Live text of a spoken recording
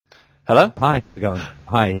Hello? Hi, how's it going?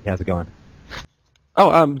 Hi, how's it going?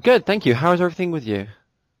 Oh, good, thank you. How is everything with you?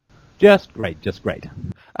 Just great, just great.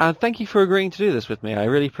 Thank you for agreeing to do this with me. I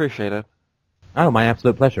really appreciate it. Oh, my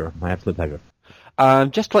absolute pleasure. My absolute pleasure.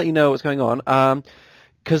 Just to let you know what's going on,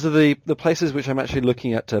 because of the places which I'm actually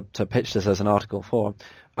looking at to pitch this as an article for,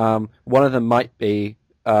 one of them might be,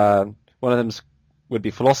 one of them would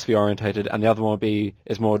be philosophy orientated, and the other one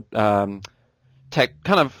is more tech,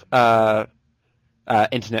 kind of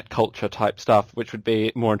internet culture type stuff, which would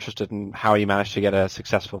be more interested in how you manage to get a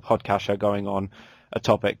successful podcast show going on a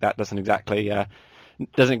topic that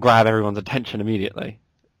doesn't grab everyone's attention immediately.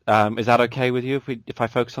 Is that okay with you if I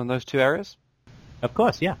focus on those two areas? Of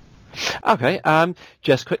course, yeah. Okay.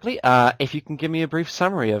 Just quickly, if you can give me a brief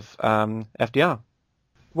summary of FDR.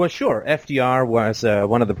 Well, sure. FDR was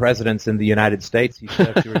one of the presidents in the United States. He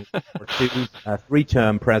served during World War II,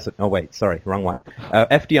 three-term president. Oh, wait, sorry, wrong one.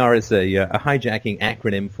 FDR is a hijacking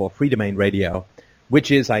acronym for Free Domain Radio,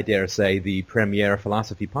 which is, I dare say, the premier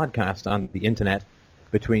philosophy podcast on the internet,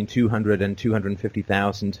 between 200 and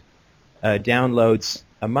 250,000 downloads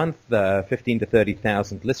a month, 15 to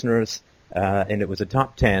 30,000 listeners, and it was a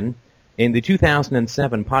top 10 in the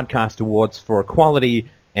 2007 Podcast Awards for quality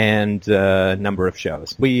and number of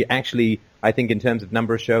shows. We actually, I think in terms of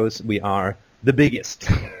number of shows, we are the biggest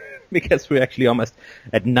because we're actually almost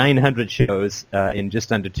at 900 shows in just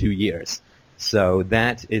under 2 years. So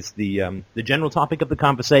that is the general topic of the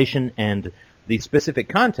conversation, and the specific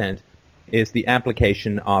content is the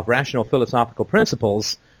application of rational philosophical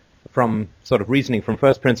principles from sort of reasoning from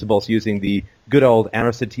first principles using the good old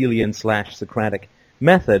Aristotelian/Socratic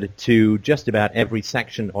method to just about every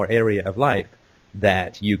section or area of life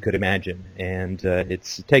that you could imagine. And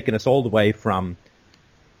it's taken us all the way from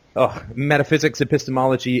metaphysics,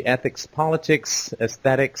 epistemology, ethics, politics,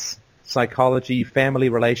 aesthetics, psychology, family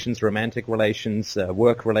relations, romantic relations,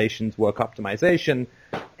 work optimization.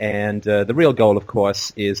 And the real goal, of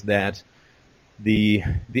course, is that the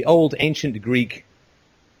old ancient Greek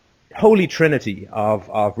holy trinity of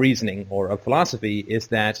reasoning or of philosophy is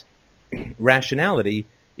that rationality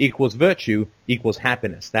equals virtue equals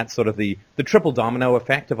happiness. That's sort of the triple domino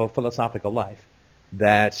effect of a philosophical life.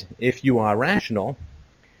 That if you are rational,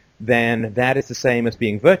 then that is the same as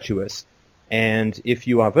being virtuous. And if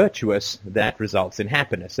you are virtuous, that results in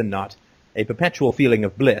happiness and not a perpetual feeling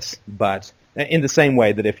of bliss. But in the same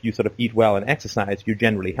way that if you sort of eat well and exercise, you're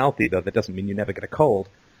generally healthy, though that doesn't mean you never get a cold.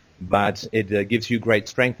 But it gives you great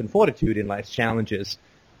strength and fortitude in life's challenges.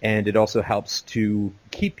 And it also helps to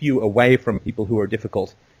keep you away from people who are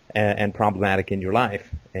difficult and problematic in your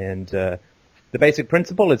life. And the basic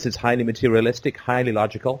principle is it's highly materialistic, highly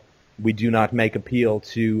logical. We do not make appeal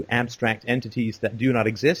to abstract entities that do not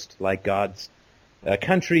exist, like gods,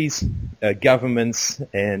 countries, governments,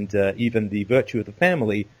 and even the virtue of the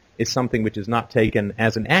family is something which is not taken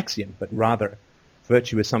as an axiom, but rather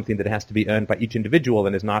virtue is something that has to be earned by each individual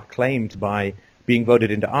and is not claimed by being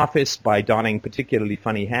voted into office, by donning particularly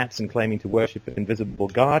funny hats and claiming to worship an invisible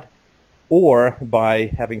god, or by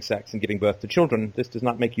having sex and giving birth to children. This does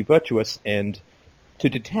not make you virtuous, and to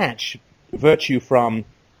detach virtue from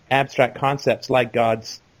abstract concepts like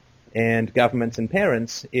gods and governments and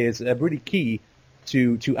parents is really key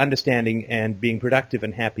to understanding and being productive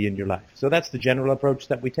and happy in your life. So that's the general approach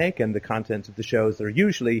that we take, and the contents of the shows are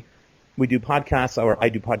usually, we do podcasts, or I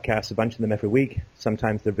do podcasts, a bunch of them every week.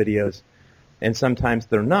 Sometimes they're videos, and sometimes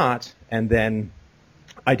they're not. And then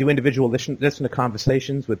I do individual listener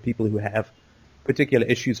conversations with people who have particular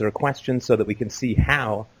issues or questions so that we can see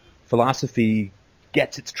how philosophy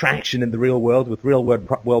gets its traction in the real world with real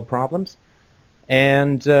world problems.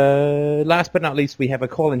 And last but not least, we have a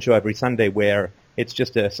call-in show every Sunday where it's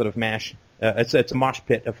just a sort of it's a mosh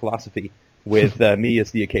pit of philosophy with me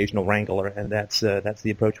as the occasional wrangler, and that's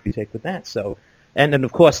the approach we take with that. So, and then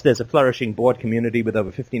of course there's a flourishing board community with over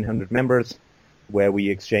 1,500 members where we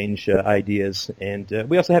exchange ideas, and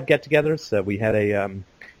we also have get-togethers. We had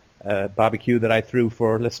a barbecue that I threw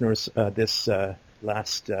for listeners this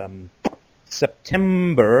last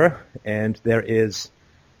September, and there is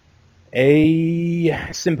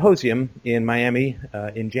a symposium in Miami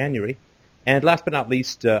in January. And last but not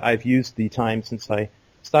least, I've used the time since I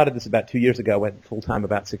started this about 2 years ago, went full-time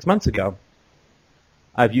about 6 months ago.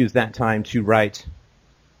 I've used that time to write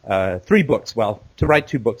 3 books. Well, to write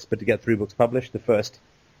 2 books, but to get 3 books published. The first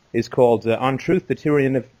is called On Truth, the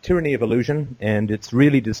Tyranny of Illusion, and it's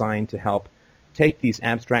really designed to help take these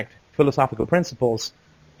abstract philosophical principles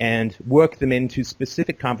and work them into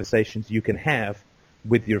specific conversations you can have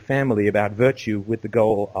with your family about virtue, with the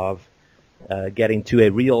goal of getting to a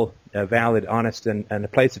real, valid, honest, and a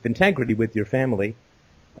place of integrity with your family,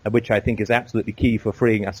 which I think is absolutely key for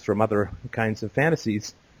freeing us from other kinds of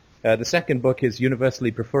fantasies. The second book is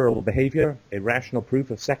Universally Preferable Behavior, a Rational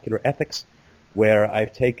Proof of Secular Ethics, where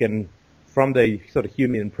I've taken from the sort of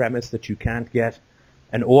human premise that you can't get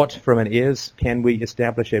an ought from an is. Can we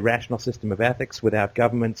establish a rational system of ethics without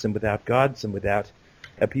governments and without gods and without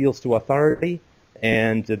appeals to authority?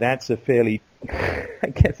 And that's a fairly,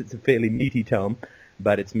 I guess it's a fairly meaty tome,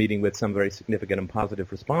 but it's meeting with some very significant and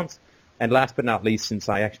positive response. And last but not least, since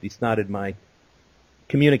I actually started my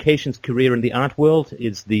communications career in the art world,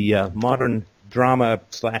 is the modern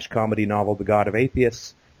drama/comedy novel The God of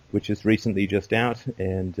Atheists, which is recently just out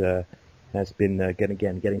and has been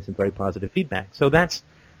getting some very positive feedback. So that's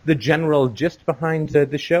the general gist behind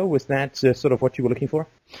the show. Was that sort of what you were looking for?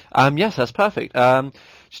 Yes, that's perfect.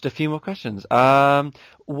 Just a few more questions. Why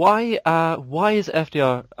is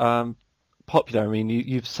FDR popular? I mean,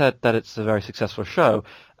 you've said that it's a very successful show,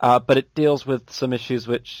 but it deals with some issues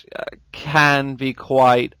which can be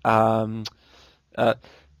quite tough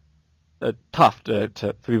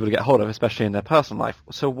for people to get hold of, especially in their personal life.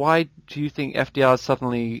 So why do you think FDR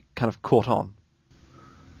suddenly kind of caught on?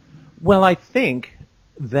 Well, I think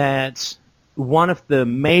that one of the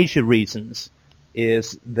major reasons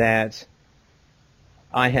is that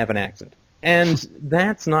I have an accent. And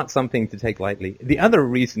that's not something to take lightly. The other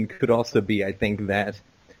reason could also be, I think, that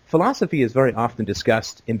philosophy is very often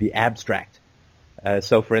discussed in the abstract.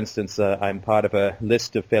 So, for instance, I'm part of a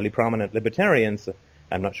list of fairly prominent libertarians.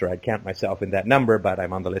 I'm not sure I'd count myself in that number, but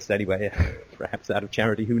I'm on the list anyway, perhaps out of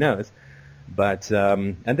charity, who knows. But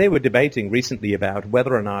and they were debating recently about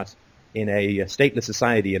whether or not in a stateless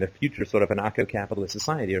society, in a future sort of anarcho-capitalist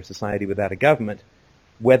society or a society without a government,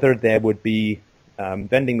 whether there would be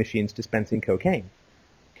vending machines dispensing cocaine.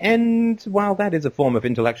 And while that is a form of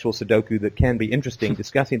intellectual Sudoku that can be interesting,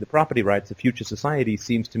 discussing the property rights of future society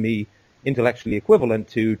seems to me intellectually equivalent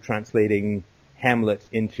to translating Hamlet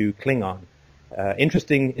into Klingon.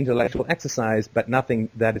 Interesting intellectual exercise, but nothing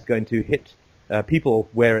that is going to hit people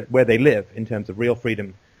where they live in terms of real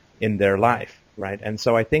freedom in their life, right? And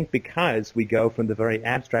so I think because we go from the very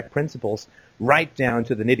abstract principles right down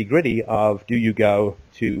to the nitty-gritty of do you go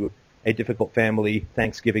to a difficult family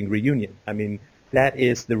Thanksgiving reunion? I mean, that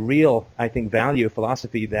is the real, I think, value of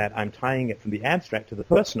philosophy, that I'm tying it from the abstract to the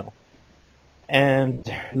personal. And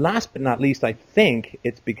last but not least, I think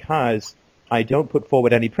it's because I don't put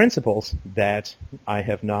forward any principles that I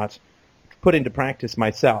have not put into practice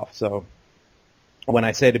myself. So when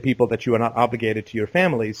I say to people that you are not obligated to your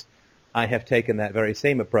families, I have taken that very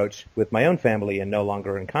same approach with my own family and no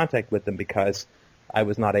longer in contact with them because I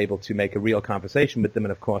was not able to make a real conversation with them.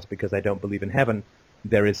 And of course, because I don't believe in heaven,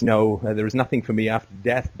 there is nothing for me after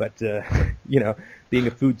death but, being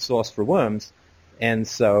a food source for worms. And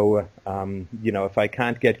so, if I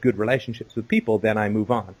can't get good relationships with people, then I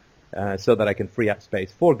move on. So that I can free up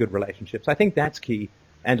space for good relationships. I think that's key.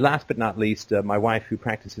 And last but not least, my wife, who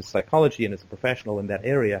practices psychology and is a professional in that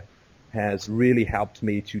area, has really helped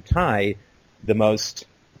me to tie the most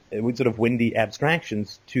sort of windy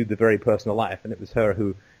abstractions to the very personal life. And it was her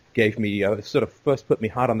who gave me, sort of first put me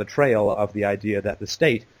hot on the trail of the idea that the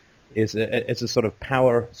state is a sort of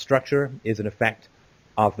power structure, is an effect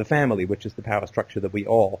of the family, which is the power structure that we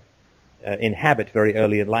all inhabit very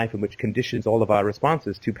early in life, and which conditions all of our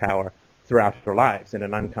responses to power throughout our lives in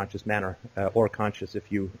an unconscious manner, or conscious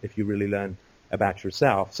if you really learn about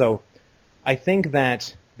yourself. So I think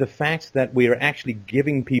that the fact that we are actually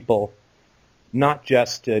giving people not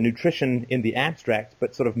just nutrition in the abstract,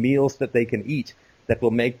 but sort of meals that they can eat that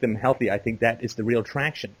will make them healthy, I think that is the real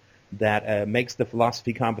traction that makes the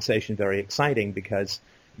philosophy conversation very exciting, because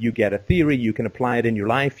you get a theory, you can apply it in your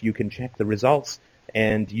life, you can check the results,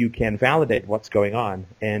 and you can validate what's going on.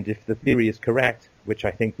 And if the theory is correct, which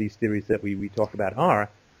I think these theories that we talk about are,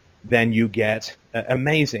 then you get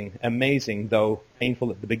amazing, though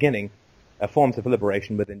painful at the beginning, forms of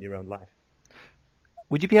liberation within your own life.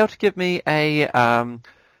 Would you be able to give me a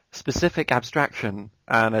specific abstraction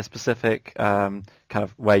and a specific kind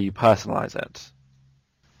of way you personalize it?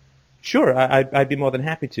 Sure, I'd be more than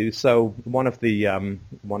happy to. So one of the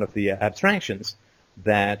abstractions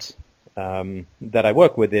that I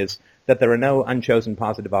work with is that there are no unchosen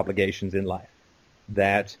positive obligations in life,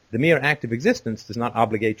 that the mere act of existence does not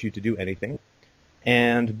obligate you to do anything,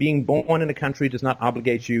 and being born in a country does not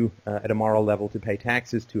obligate you at a moral level to pay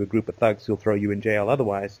taxes to a group of thugs who'll throw you in jail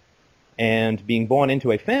otherwise, and being born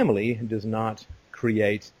into a family does not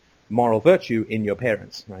create moral virtue in your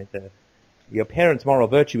parents, right? Your parents' moral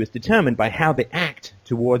virtue is determined by how they act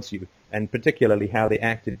towards you, and particularly how they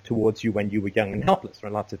acted towards you when you were young and helpless.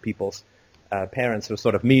 Right? Lots of people's parents are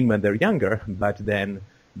sort of mean when they're younger, but then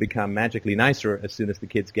become magically nicer as soon as the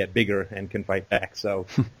kids get bigger and can fight back. So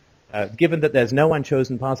given that there's no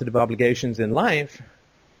unchosen positive obligations in life,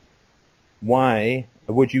 why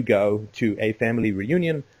would you go to a family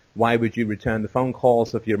reunion? Why would you return the phone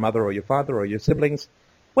calls of your mother or your father or your siblings?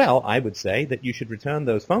 Well, I would say that you should return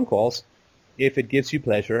those phone calls if it gives you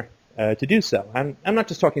pleasure to do so. I'm not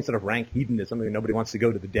just talking sort of rank hedonism. I mean, nobody wants to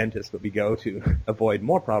go to the dentist, but we go to avoid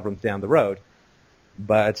more problems down the road.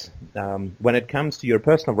 But when it comes to your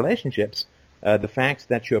personal relationships, the fact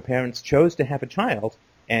that your parents chose to have a child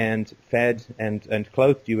and fed and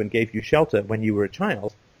clothed you and gave you shelter when you were a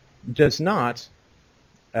child does not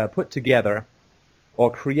put together or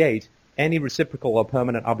create any reciprocal or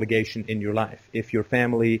permanent obligation in your life. If your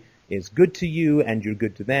family is good to you and you're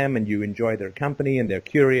good to them and you enjoy their company and they're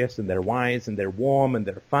curious and they're wise and they're warm and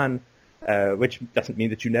they're fun, which doesn't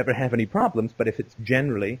mean that you never have any problems, but if it's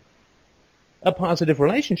generally a positive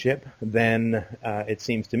relationship, then it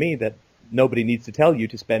seems to me that nobody needs to tell you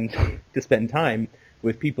to spend time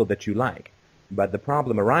with people that you like. But the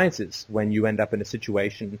problem arises when you end up in a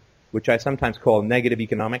situation which I sometimes call negative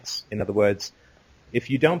economics. In other words, if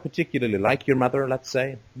you don't particularly like your mother, let's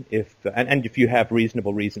say, and if you have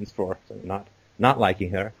reasonable reasons for not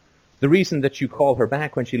liking her, the reason that you call her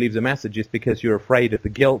back when she leaves a message is because you're afraid of the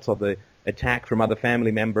guilt or the attack from other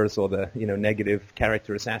family members or the negative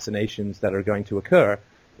character assassinations that are going to occur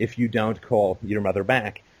if you don't call your mother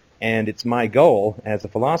back. And it's my goal as a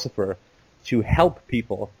philosopher to help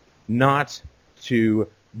people not to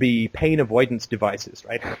be pain avoidance devices,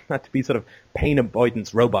 right? Not to be sort of pain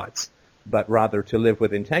avoidance robots, but rather to live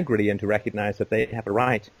with integrity and to recognize that they have a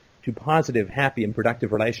right to positive, happy, and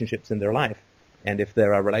productive relationships in their life. And if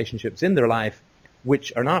there are relationships in their life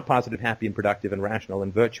which are not positive, happy, and productive, and rational,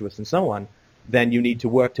 and virtuous, and so on, then you need to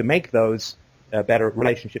work to make those better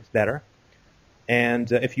relationships better.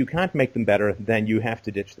 And if you can't make them better, then you have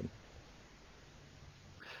to ditch them.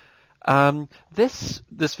 This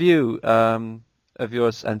view of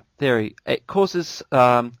yours and theory, it causes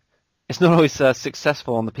it's not always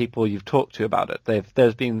successful on the people you've talked to about it.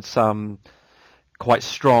 There's been some quite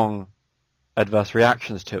strong adverse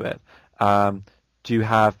reactions to it. Do you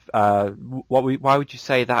have why would you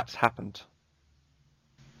say that's happened?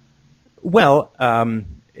 Well,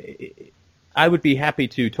 I would be happy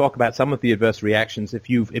to talk about some of the adverse reactions. If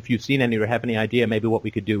you've seen any or have any idea, maybe what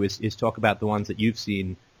we could do is talk about the ones that you've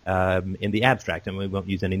seen in the abstract, and we won't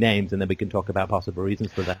use any names, and then we can talk about possible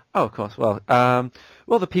reasons for that. Oh, of course. Well,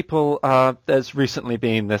 the people, there's recently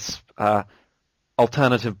been this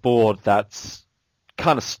alternative board that's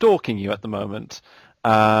kind of stalking you at the moment,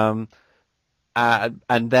 and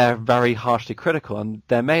they're very harshly critical, and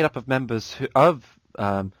they're made up of members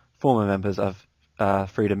former members of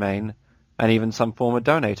Free Domain, and even some former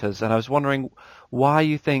donators. And I was wondering why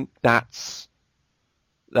you think this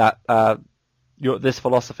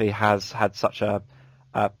philosophy has had such a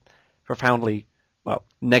profoundly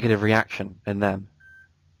negative reaction in them.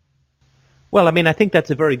 Well, I mean, I think that's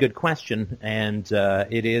a very good question, and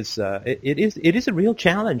it is a real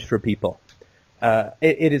challenge for people.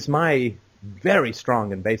 It is my very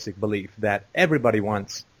strong and basic belief that everybody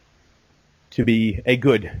wants to be a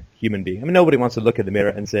good human being. I mean, nobody wants to look in the mirror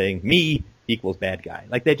and saying, me equals bad guy.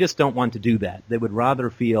 Like, they just don't want to do that. They would rather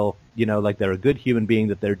feel, like they're a good human being,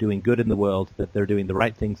 that they're doing good in the world, that they're doing the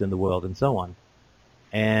right things in the world, and so on.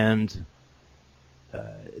 And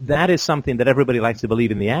that is something that everybody likes to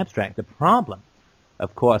believe in the abstract. The problem,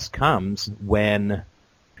 of course, comes when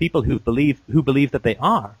people who believe that they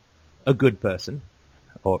are a good person,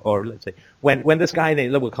 or let's say, when this guy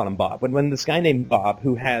named, we'll call him Bob, when this guy named Bob,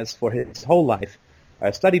 who has for his whole life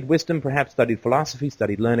studied wisdom, perhaps studied philosophy,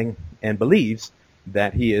 studied learning, and believes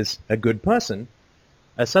that he is a good person,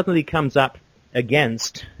 suddenly comes up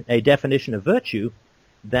against a definition of virtue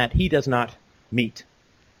that he does not meet.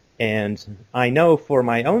 And I know for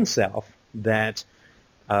my own self that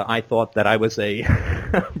I thought that I was a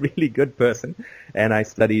really good person, and I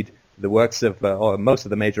studied the works of most of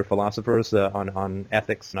the major philosophers on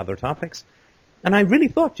ethics and other topics. And I really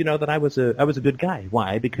thought, that I was a good guy.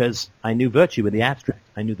 Why? Because I knew virtue in the abstract.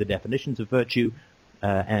 I knew the definitions of virtue,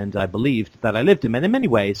 and I believed that I lived them. And in many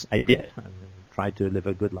ways, I did. I tried to live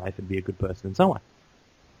a good life and be a good person and so on.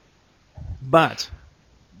 But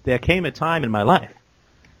there came a time in my life,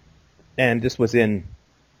 and this was in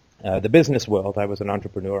the business world. I was an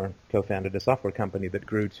entrepreneur, co-founded a software company that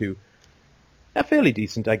grew to a fairly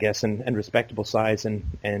decent, I guess, and respectable size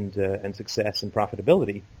and success and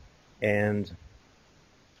profitability. And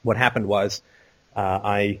what happened was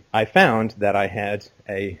I found that I had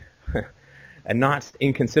a not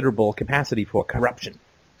inconsiderable capacity for corruption,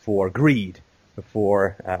 for greed,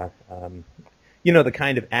 for the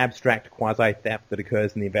kind of abstract quasi-theft that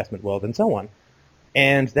occurs in the investment world and so on.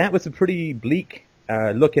 And that was a pretty bleak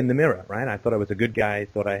look in the mirror, right? I thought I was a good guy,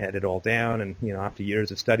 thought I had it all down, and, after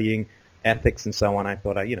years of studying ethics and so on, I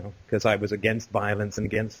thought because I was against violence and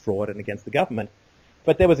against fraud and against the government.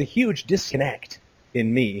 But there was a huge disconnect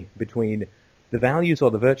in me between the values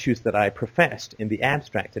or the virtues that I professed in the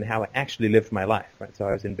abstract and how I actually lived my life, right? So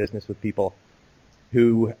I was in business with people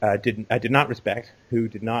who I did not respect, who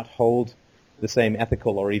did not hold the same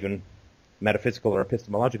ethical or even metaphysical or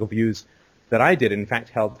epistemological views that I did, in fact,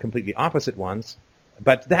 held completely opposite ones.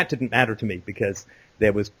 But that didn't matter to me because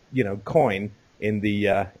there was, coin in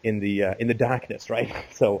the darkness, right?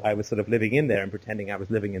 So I was sort of living in there and pretending I was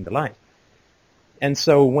living in the light. And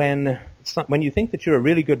so when you think that you're a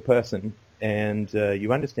really good person and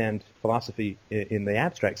you understand philosophy in the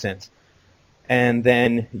abstract sense, and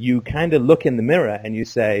then you kind of look in the mirror and you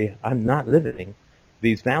say, I'm not living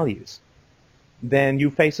these values, then you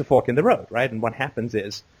face a fork in the road, right? And what happens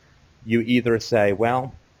is you either say,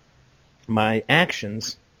 well, my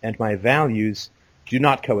actions and my values do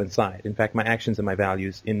not coincide. In fact, my actions and my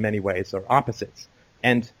values in many ways are opposites.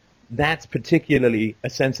 And that's particularly a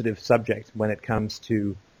sensitive subject when it comes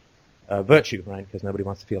to virtue, right? Because nobody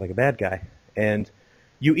wants to feel like a bad guy. And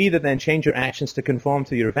you either then change your actions to conform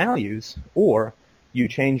to your values, or you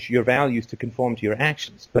change your values to conform to your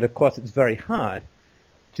actions. But of course, it's very hard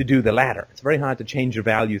to do the latter. It's very hard to change your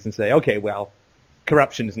values and say, okay, well,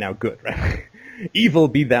 corruption is now good, right? Evil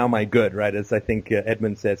be thou my good, right? As I think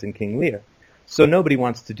Edmund says in King Lear. So nobody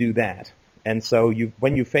wants to do that. And so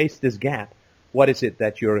when you face this gap, what is it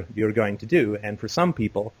that you're going to do? And for some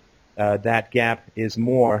people, that gap is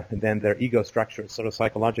more than their ego structure sort of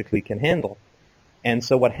psychologically can handle. And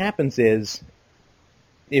so what happens is,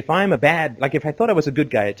 if I thought I was a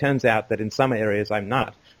good guy, it turns out that in some areas I'm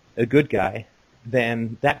not a good guy,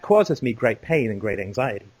 then that causes me great pain and great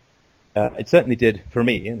anxiety. It certainly did for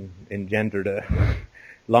me, and engendered a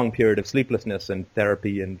long period of sleeplessness and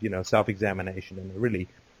therapy and, self-examination, and really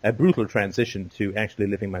a brutal transition to actually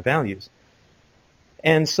living my values.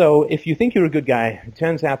 And so if you think you're a good guy, it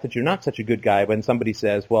turns out that you're not such a good guy when somebody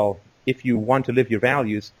says, well, if you want to live your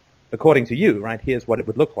values according to you, right, here's what it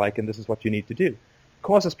would look like and this is what you need to do. It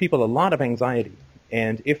causes people a lot of anxiety.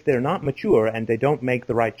 And if they're not mature and they don't make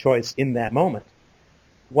the right choice in that moment,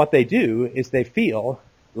 what they do is they feel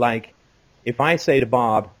like, if I say to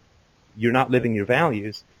Bob, you're not living your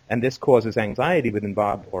values, and this causes anxiety within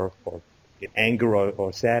Bob, or anger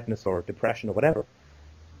or sadness or depression or whatever,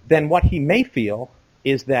 then what he may feel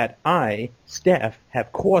is that I, Steph,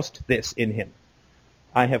 have caused this in him.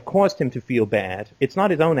 I have caused him to feel bad. It's not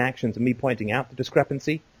his own actions and me pointing out the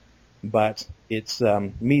discrepancy, but it's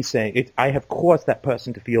me saying, I have caused that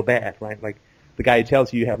person to feel bad, right? Like the guy who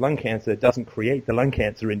tells you have lung cancer doesn't create the lung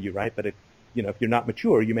cancer in you, right? But if you're not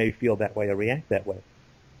mature, you may feel that way or react that way.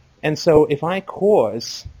 And so if I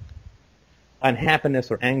cause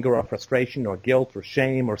unhappiness or anger or frustration or guilt or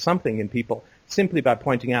shame or something in people simply by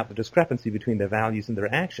pointing out the discrepancy between their values and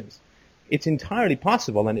their actions, it's entirely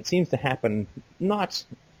possible, and it seems to happen not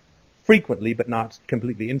frequently but not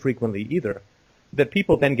completely infrequently either, that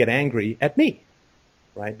people then get angry at me,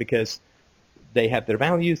 right? Because they have their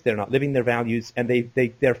values, they're not living their values, and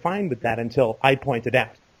they're fine with that until I point it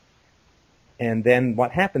out. And then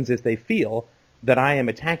what happens is they feel that I am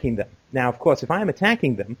attacking them. Now, of course, if I'm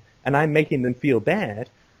attacking them and I'm making them feel bad,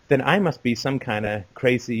 then I must be some kind of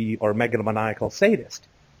crazy or megalomaniacal sadist,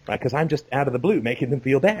 right? Because I'm just out of the blue making them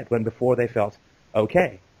feel bad when before they felt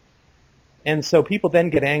okay. And so people then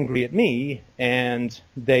get angry at me, and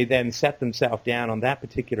they then set themselves down on that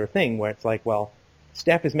particular thing where it's like, well,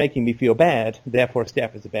 Steph is making me feel bad, therefore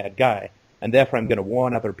Steph is a bad guy. And therefore I'm going to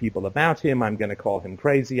warn other people about him, I'm going to call him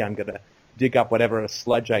crazy, I'm going to dig up whatever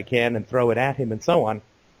sludge I can and throw it at him and so on.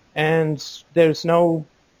 And there's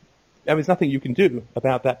nothing you can do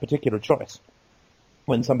about that particular choice.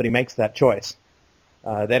 When somebody makes that choice,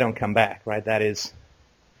 they don't come back, right? That is,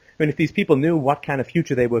 if these people knew what kind of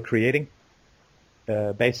future they were creating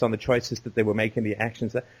based on the choices that they were making, the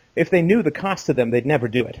actions, if they knew the cost to them, they'd never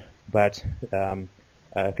do it. But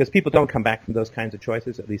because people don't come back from those kinds of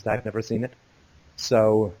choices, at least I've never seen it.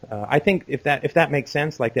 So I think if that makes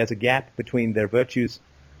sense, like there's a gap between their virtues,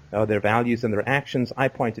 their values, and their actions, I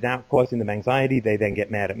point it out, causing them anxiety. They then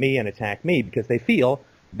get mad at me and attack me because they feel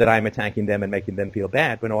that I'm attacking them and making them feel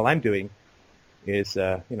bad, when all I'm doing is,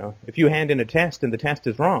 if you hand in a test and the test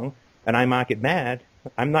is wrong and I mark it bad,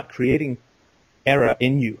 I'm not creating error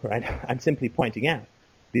in you, right? I'm simply pointing out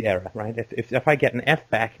the error, right? If I get an F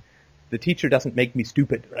back, the teacher doesn't make me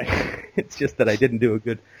stupid, right? It's just that I didn't do a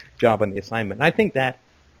good job on the assignment. And I think that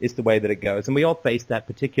is the way that it goes. And we all face that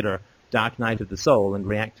particular dark night of the soul and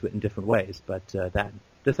react to it in different ways. But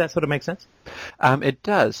does that sort of make sense? It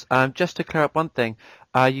does. Just to clear up one thing,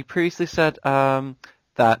 you previously said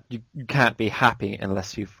that you can't be happy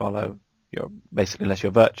unless you follow unless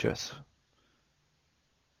you're virtuous.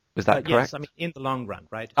 Was that correct? Yes, I mean in the long run,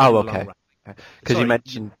 right? Oh, in the okay. long run. Because you Sorry,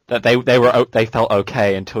 mentioned that they felt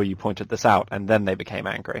okay until you pointed this out, and then they became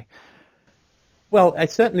angry. Well, I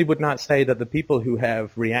certainly would not say that the people who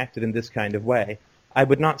have reacted in this kind of way, I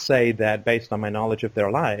would not say that based on my knowledge of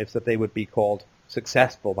their lives that they would be called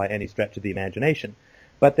successful by any stretch of the imagination.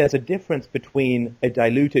 But there's a difference between a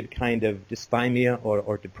diluted kind of dysthymia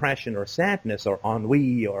or depression or sadness or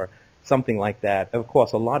ennui or something like that, of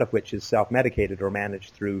course, a lot of which is self-medicated or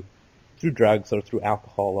managed through drugs or through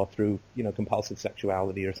alcohol or through compulsive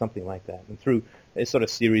sexuality or something like that, and through a sort of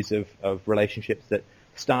series of relationships that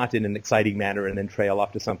start in an exciting manner and then trail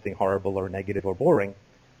off to something horrible or negative or boring.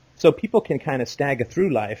 So people can kind of stagger through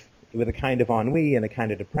life with a kind of ennui and a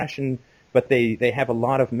kind of depression, but they have a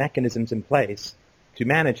lot of mechanisms in place to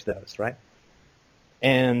manage those, right?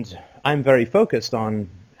 And I'm very focused on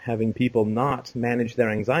having people not manage their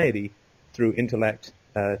anxiety through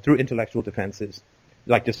intellectual defenses,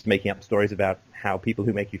 like just making up stories about how people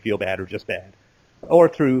who make you feel bad are just bad, or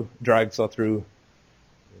through drugs, or through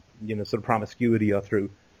sort of promiscuity, or through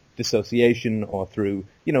dissociation, or through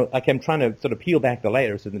like I'm trying to sort of peel back the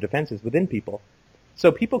layers of the defenses within people,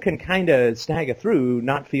 so people can kind of stagger through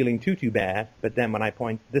not feeling too bad. But then when I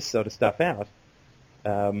point this sort of stuff out,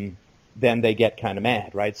 then they get kind of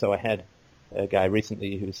mad, right? So I had a guy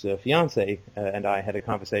recently whose fiance and I had a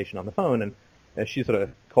conversation on the phone, and she sort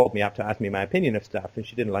of called me up to ask me my opinion of stuff, and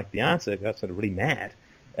she didn't like the answer, got sort of really mad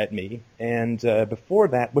at me. And before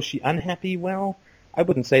that, was she unhappy? Well, I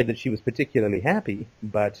wouldn't say that she was particularly happy,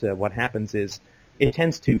 but what happens is it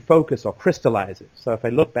tends to focus or crystallize it. So if I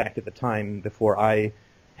look back at the time before I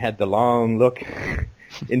had the long look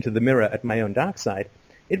into the mirror at my own dark side,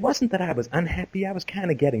 it wasn't that I was unhappy, I was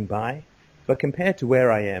kind of getting by. But compared to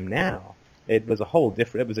where I am now, it was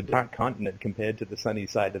it was a dark continent compared to the sunny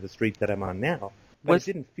side of the street that I'm on now. But it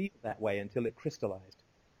didn't feel that way until it crystallized.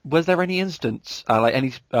 Was there any instance, like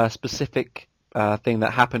any specific thing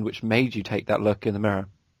that happened which made you take that look in the mirror?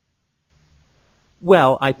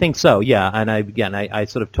 Well, I think so, yeah. And I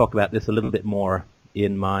sort of talk about this a little bit more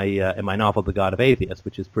in my novel, The God of Atheists,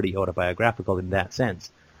 which is pretty autobiographical in that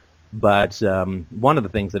sense. But one of the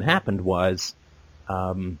things that happened was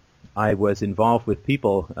I was involved with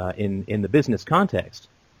people in the business context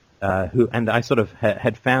and I sort of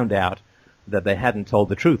had found out that they hadn't told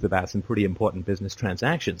the truth about some pretty important business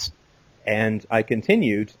transactions. And I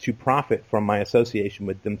continued to profit from my association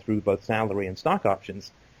with them through both salary and stock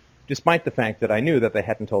options, despite the fact that I knew that they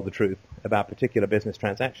hadn't told the truth about particular business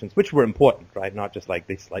transactions, which were important, right? Not just like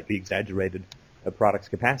they slightly exaggerated products'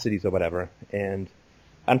 capacities or whatever. And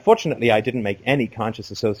unfortunately, I didn't make any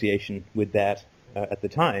conscious association with that at the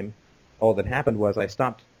time. All that happened was I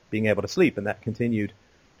stopped being able to sleep, and that continued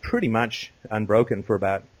pretty much unbroken for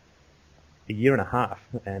about a year and a half.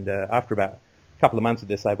 And after about a couple of months of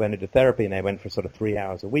this, I went into therapy, and I went for sort of 3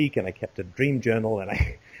 hours a week, and I kept a dream journal, and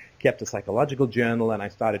I kept a psychological journal, and I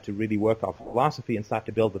started to really work off philosophy and start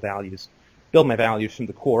to build my values from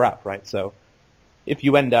the core up, right? So if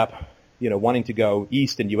you end up, wanting to go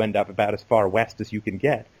east and you end up about as far west as you can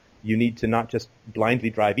get, you need to not just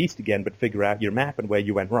blindly drive east again, but figure out your map and where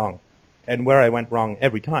you went wrong. And where I went wrong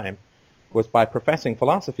every time was by professing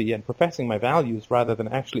philosophy and professing my values rather than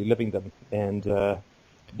actually living them. And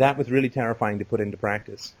that was really terrifying to put into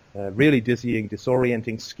practice. Really dizzying,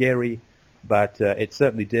 disorienting, scary, but it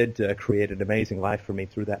certainly did create an amazing life for me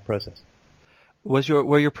through that process.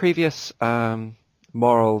 Were your previous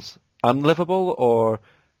morals unlivable,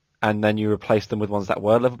 and then you replaced them with ones that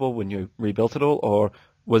were livable when you rebuilt it all, or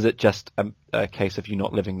was it just a case of you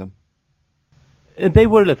not living them? They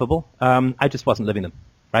were livable. I just wasn't living them,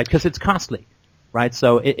 right? Because it's costly, right?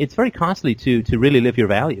 So it's very costly to really live your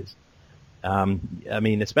values.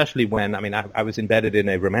 Especially when, I was embedded in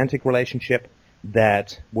a romantic relationship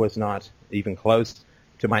that was not even close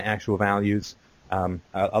to my actual values.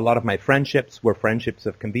 A lot of my friendships were friendships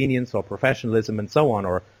of convenience or professionalism and so on,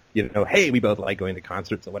 or, hey, we both like going to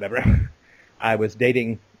concerts or whatever. I was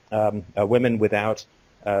dating women without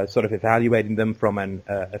sort of evaluating them from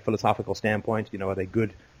a philosophical standpoint. Are they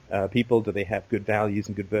good people? Do they have good values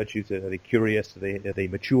and good virtues? Are they curious? Are they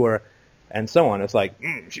mature? And so on. It's like,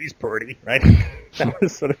 she's pretty, right? That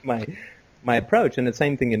was sort of my approach. And the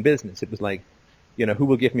same thing in business. It was like, who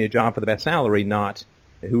will give me a job for the best salary, not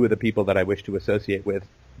who are the people that I wish to associate with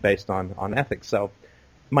based on ethics. So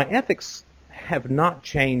my ethics have not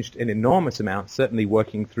changed an enormous amount, certainly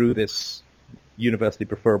working through this, universally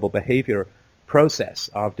preferable behavior process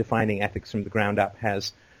of defining ethics from the ground up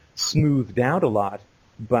has smoothed out a lot,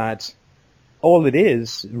 but all it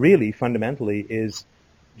is really fundamentally is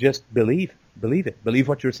just believe it, believe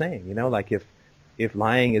what you're saying. Like if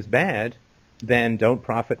lying is bad, then don't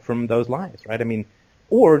profit from those lies, right? I mean,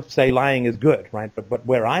 or say lying is good, right? But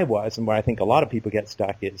where I was and where I think a lot of people get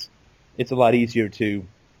stuck is it's a lot easier to,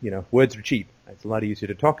 words are cheap. It's a lot easier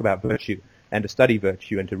to talk about virtue and to study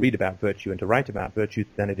virtue and to read about virtue and to write about virtue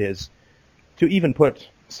than it is to even put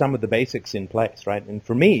some of the basics in place, right? And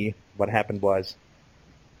for me, what happened was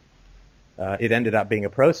it ended up being a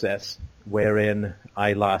process wherein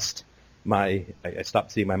I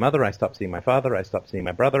stopped seeing my mother, I stopped seeing my father, I stopped seeing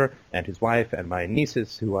my brother and his wife and my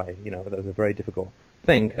nieces, who that was a very difficult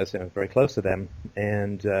thing because I was very close to them.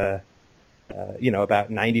 And, about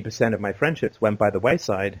 90% of my friendships went by the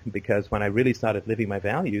wayside because when I really started living my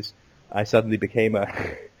values, I suddenly became a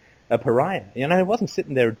pariah. I wasn't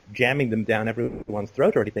sitting there jamming them down everyone's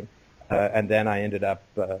throat or anything. And then I ended up,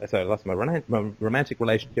 so I lost my romantic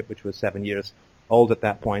relationship, which was 7 years old at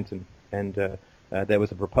that point, and there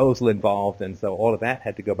was a proposal involved, and so all of that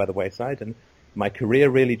had to go by the wayside, and my career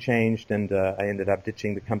really changed, and I ended up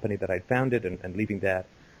ditching the company that I'd founded and leaving that.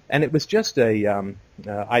 And it was just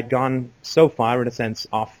I'd gone so far, in a sense,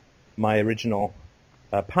 off my original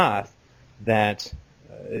path that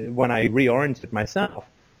when I reoriented myself,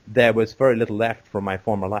 there was very little left from my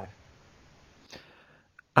former life.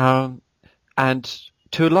 And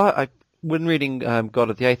to a lot, when reading God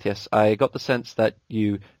of the Atheist, I got the sense that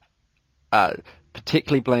you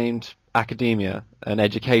particularly blamed academia and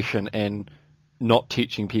education in not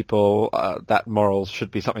teaching people that morals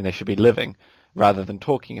should be something they should be living rather than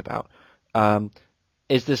talking about.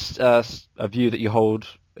 Is this a view that you hold,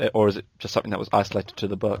 or is it just something that was isolated to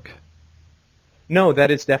the book? No,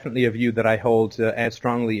 that is definitely a view that I hold as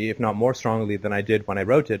strongly, if not more strongly, than I did when I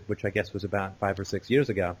wrote it, which I guess was about 5 or 6 years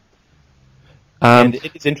ago. And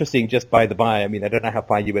it's interesting, just by the by, I mean, I don't know how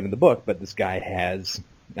far you went in the book, but this guy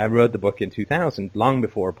I wrote the book in 2000, long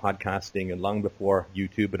before podcasting and long before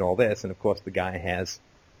YouTube and all this, and of course the guy has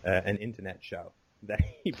an internet show that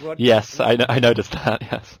he brought. Yes, I noticed that,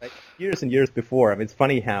 yes. Right? Years and years before. I mean, it's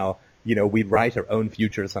funny how, we write our own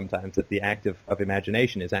future sometimes, that the act of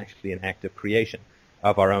imagination is actually an act of creation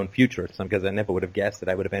of our own future, because I never would have guessed that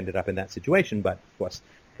I would have ended up in that situation, but of course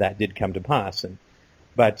that did come to pass.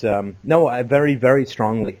 But no, I very, very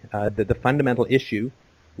strongly, the fundamental issue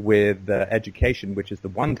with education, which is the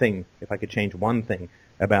one thing, if I could change one thing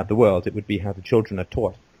about the world, it would be how the children are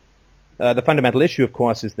taught. The fundamental issue, of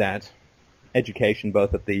course, is that education,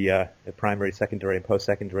 both at the primary, secondary, and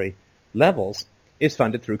post-secondary levels, is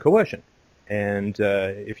funded through coercion. And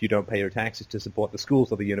if you don't pay your taxes to support the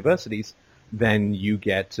schools or the universities, then you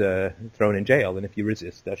get thrown in jail. And if you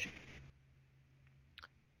resist,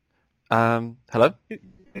 hello?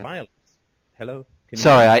 Violence. Hello?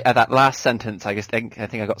 Sorry, that last sentence, I think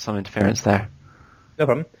I got some interference there. No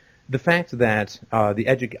problem. The fact that our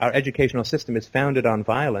educational system is founded on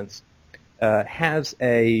violence has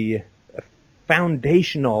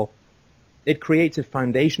it creates a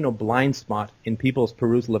foundational blind spot in people's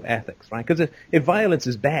perusal of ethics, right? Because if violence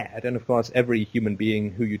is bad, and of course every human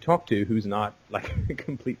being who you talk to who's not like a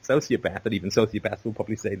complete sociopath, and even sociopaths will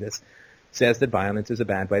probably say this, says that violence is a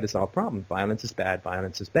bad way to solve problems. Violence is bad,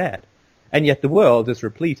 violence is bad. And yet the world is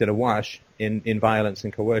replete and awash in violence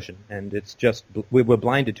and coercion, and it's just, we're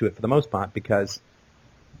blinded to it for the most part because,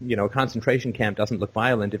 a concentration camp doesn't look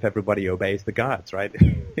violent if everybody obeys the guards, right?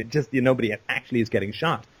 It just, nobody actually is getting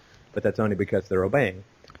shot, but that's only because they're obeying.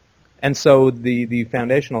 And so the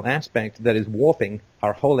foundational aspect that is warping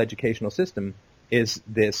our whole educational system is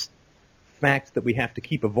this fact that we have to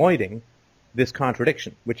keep avoiding this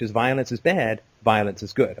contradiction, which is violence is bad, violence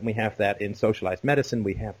is good. And we have that in socialized medicine,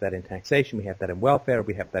 we have that in taxation, we have that in welfare,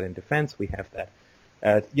 we have that in defense, we have that,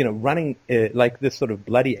 running like this sort of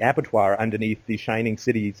bloody abattoir underneath the shining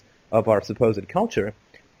cities of our supposed culture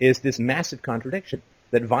is this massive contradiction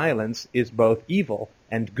that violence is both evil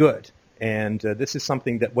and good. And this is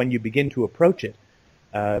something that when you begin to approach it,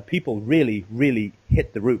 people really, really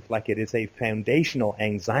hit the roof, like it is a foundational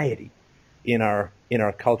anxiety in our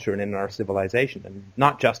culture and in our civilization, and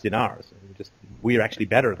not just in ours. We're actually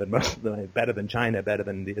better than China, better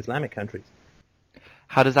than the Islamic countries.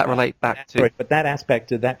 How does that relate back to? But that aspect,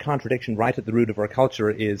 that contradiction, right at the root of our culture,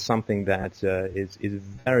 is something that is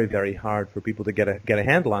very, very hard for people to get a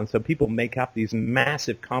handle on. So people make up these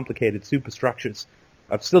massive, complicated superstructures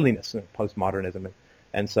of silliness, postmodernism,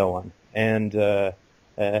 and so on, and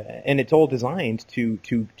it's all designed to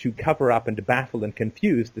cover up and to baffle and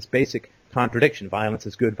confuse this basic contradiction: violence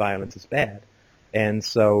is good, violence is bad. And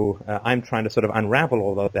so I'm trying to sort of unravel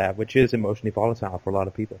all of that, which is emotionally volatile for a lot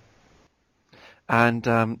of people.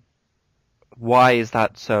 And why is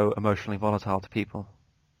that so emotionally volatile to people?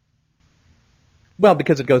 Well,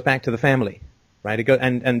 because it goes back to the family, right?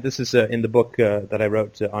 And this is in the book that I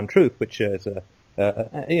wrote on truth, which is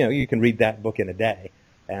you can read that book in a day,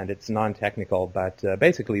 and it's non-technical, but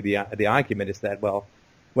basically the argument is that, well,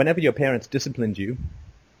 whenever your parents disciplined you,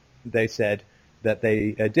 they said that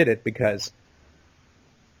they did it because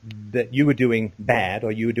that you were doing bad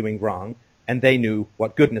or you were doing wrong, and they knew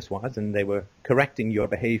what goodness was, and they were correcting your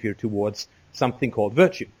behavior towards something called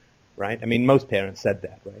virtue, right? I mean, most parents said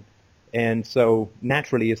that, right? And so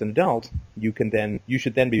naturally, as an adult, you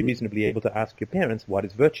should then be reasonably able to ask your parents what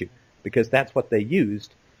is virtue, because that's what they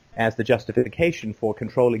used as the justification for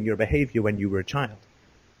controlling your behavior when you were a child.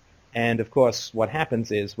 And of course, what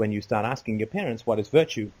happens is when you start asking your parents what is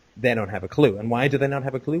virtue, they don't have a clue. And why do they not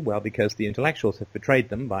have a clue? Well, because the intellectuals have betrayed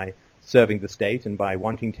them by serving the state and by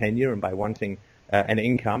wanting tenure and by wanting an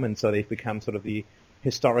income, and so they've become sort of the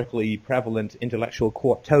historically prevalent intellectual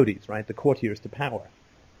court toadies, right? The courtiers to power.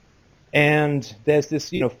 And there's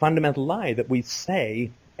this, fundamental lie that we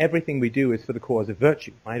say everything we do is for the cause of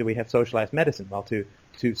virtue. Why do we have socialized medicine? Well,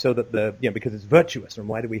 so that because it's virtuous. And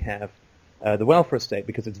why do we have the welfare state?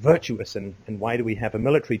 Because it's virtuous. And why do we have a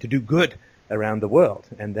military? To do good around the world.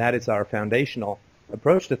 And that is our foundational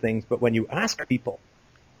approach to things. But when you ask people,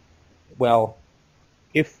 well,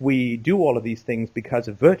 if we do all of these things because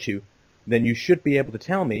of virtue, then you should be able to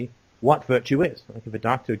tell me what virtue is. Like if a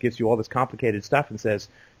doctor gives you all this complicated stuff and says,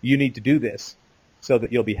 you need to do this so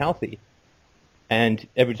that you'll be healthy, and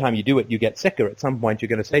every time you do it, you get sicker, at some point you're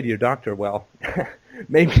going to say to your doctor, well,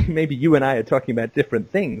 maybe you and I are talking about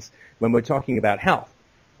different things when we're talking about health,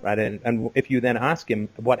 right? And if you then ask him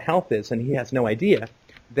what health is and he has no idea,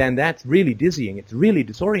 then that's really dizzying. It's really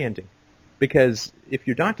disorienting. Because if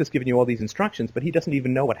your doctor's giving you all these instructions, but he doesn't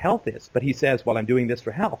even know what health is, but he says, well, I'm doing this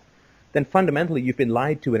for health, then fundamentally you've been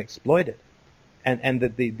lied to and exploited. And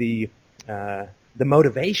the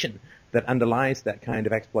motivation that underlies that kind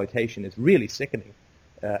of exploitation is really sickening.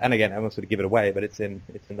 And again, I won't sort of give it away, but it's in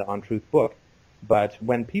the On Truth book. But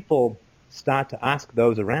when people start to ask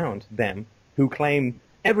those around them who claim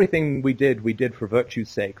everything we did for virtue's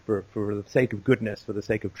sake, for the sake of goodness, for the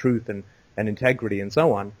sake of truth and integrity and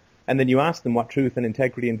so on, and then you ask them what truth and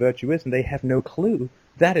integrity and virtue is, and they have no clue,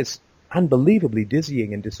 that is unbelievably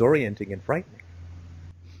dizzying and disorienting and frightening.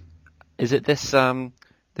 Is it this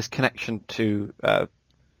this connection to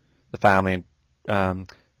the family and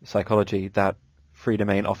psychology that Free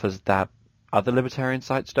Domain offers that other libertarian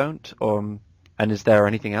sites don't? And is there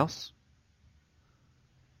anything else?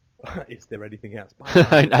 Is there anything else?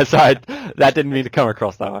 Sorry, that didn't mean to come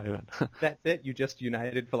across that way. That's it? You just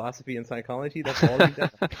united philosophy and psychology? That's all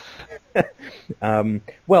you done?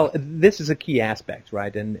 Well, this is a key aspect,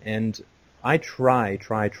 right? And I try,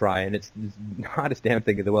 and it's the hardest damn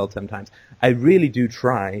thing in the world sometimes. I really do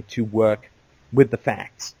try to work with the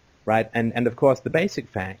facts, right? And of course, the basic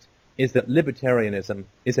fact is that libertarianism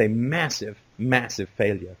is a massive, massive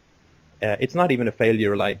failure. It's not even a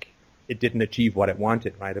failure like it didn't achieve what it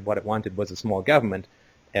wanted, right? And what it wanted was a small government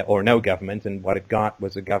or no government, and what it got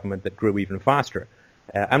was a government that grew even faster.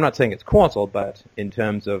 I'm not saying it's causal, but in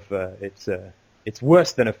terms of it's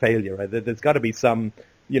worse than a failure. Right? There's got to be some,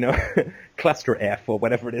 cluster F or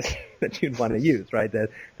whatever it is that you'd want to use, right?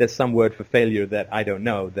 There's some word for failure that I don't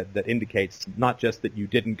know that indicates not just that you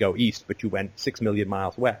didn't go east, but you went 6 million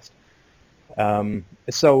miles west.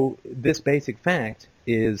 So this basic fact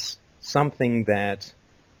is something that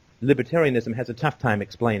libertarianism has a tough time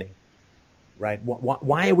explaining, right?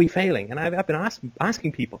 Why are we failing? And I've been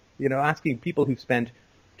asking people, asking people who've spent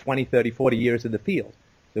 20, 30, 40 years in the field,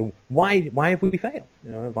 so why have we failed?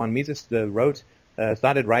 Von Mises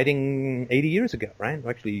started writing 80 years ago, right?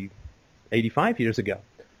 Actually, 85 years ago.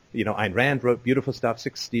 Ayn Rand wrote beautiful stuff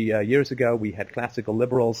 60 years ago. We had classical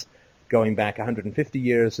liberals going back 150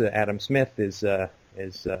 years. Adam Smith is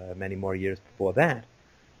many more years before that.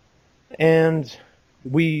 And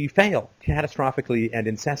we fail catastrophically and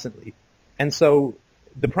incessantly. And so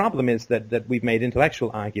the problem is that we've made intellectual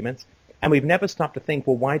arguments, and we've never stopped to think,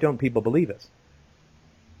 well, why don't people believe us?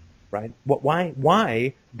 Right?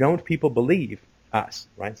 Why don't people believe us?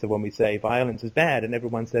 Right? So when we say violence is bad, and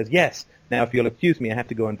everyone says, yes, now if you'll excuse me, I have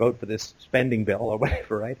to go and vote for this spending bill or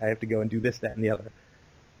whatever, right? I have to go and do this, that, and the other.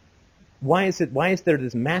 Why is there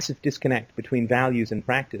this massive disconnect between values and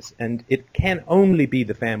practice? And it can only be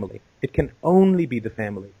the family. It can only be the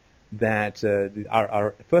family that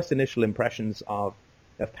our first initial impressions of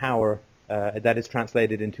power that is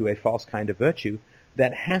translated into a false kind of virtue,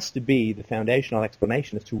 that has to be the foundational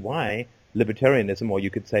explanation as to why libertarianism, or you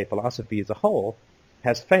could say philosophy as a whole,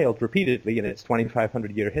 has failed repeatedly in its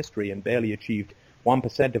 2,500-year history and barely achieved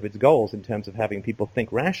 1% of its goals in terms of having people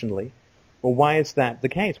think rationally. Well, why is that the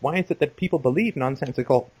case? Why is it that people believe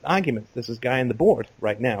nonsensical arguments? There's this guy on the board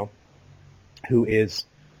right now who is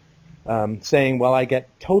saying, well, I get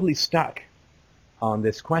totally stuck on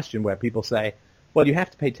this question where people say, well, you have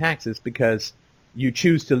to pay taxes because you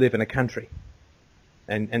choose to live in a country.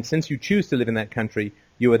 And since you choose to live in that country,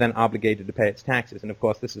 you are then obligated to pay its taxes. And of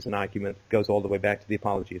course, this is an argument that goes all the way back to the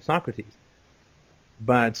Apology of Socrates.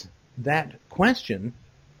 But that question,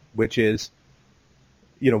 which is,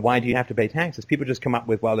 why do you have to pay taxes? People just come up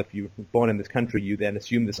with, well, if you're born in this country, you then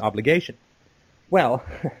assume this obligation. Well,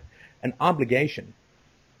 an obligation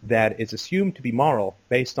that is assumed to be moral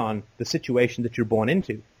based on the situation that you're born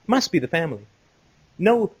into must be the family.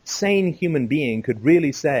 No sane human being could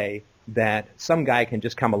really say that some guy can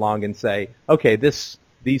just come along and say, okay,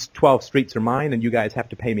 these 12 streets are mine and you guys have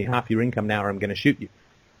to pay me half your income now or I'm going to shoot you.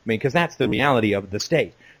 I mean, because that's the reality of the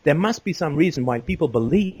state. There must be some reason why people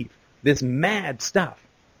believe this mad stuff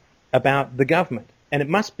about the government. And it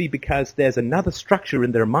must be because there's another structure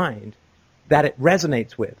in their mind that it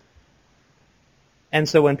resonates with. And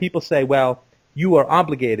so when people say, well, you are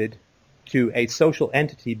obligated to a social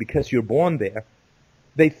entity because you're born there,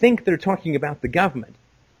 they think they're talking about the government,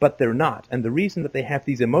 but they're not. And the reason that they have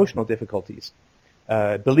these emotional difficulties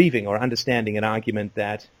believing or understanding an argument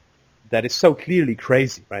that is so clearly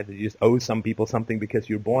crazy, right, that you just owe some people something because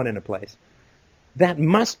you're born in a place, that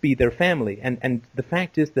must be their family. And the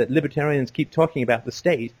fact is that libertarians keep talking about the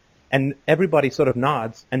state, and everybody sort of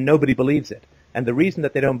nods, and nobody believes it. And the reason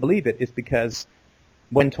that they don't believe it is because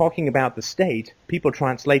when talking about the state, people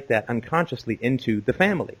translate that unconsciously into the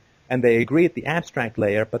family. And they agree at the abstract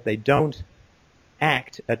layer, but they don't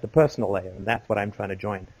act at the personal layer. And that's what I'm trying to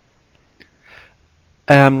join.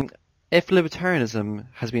 If libertarianism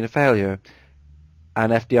has been a failure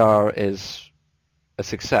and FDR is a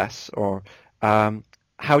success, or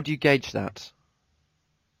how do you gauge that?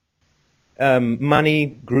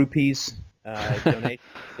 Money, groupies, donations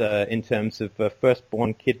in terms of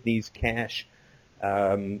firstborn kidneys, cash,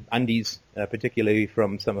 undies, particularly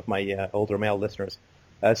from some of my older male listeners.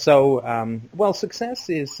 Well, success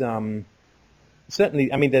is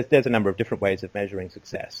certainly, I mean, there's a number of different ways of measuring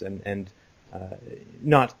success, and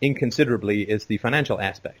not inconsiderably is the financial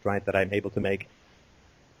aspect, right, that I'm able to make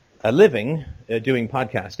a living doing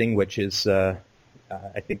podcasting, which is, I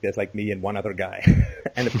think there's like me and one other guy.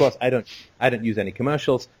 And of course, I don't use any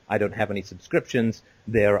commercials. I don't have any subscriptions.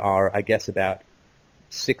 There are, I guess, about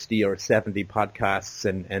 60 or 70 podcasts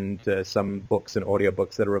and some books and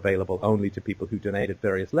audiobooks that are available only to people who donate at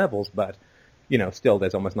various levels, but still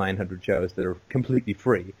there's almost 900 shows that are completely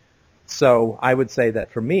free. So I would say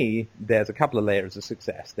that for me, there's a couple of layers of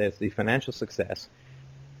success. There's the financial success.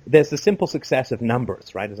 There's the simple success of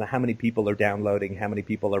numbers, right? As how many people are downloading, how many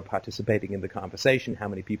people are participating in the conversation, how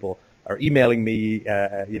many people are emailing me,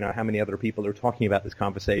 how many other people are talking about this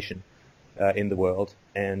conversation in the world.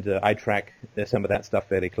 And I track some of that stuff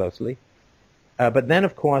very closely. But then,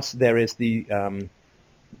 of course, there is the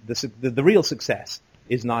real success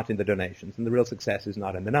is not in the donations, and the real success is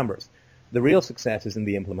not in the numbers. The real success is in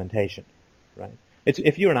the implementation, right?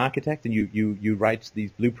 If you're an architect and you write these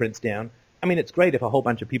blueprints down, I mean, it's great if a whole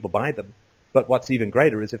bunch of people buy them, but what's even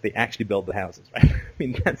greater is if they actually build the houses, right? I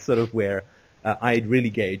mean, that's sort of where I'd really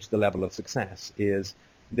gauge the level of success, is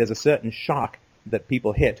there's a certain shock that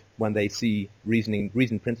people hit when they see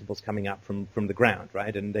reason principles coming up from the ground,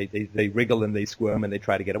 right? And they wriggle and they squirm and they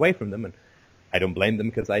try to get away from them, and I don't blame them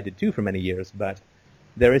because I did too for many years, but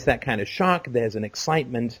there is that kind of shock, there's an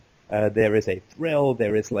excitement, there is a thrill,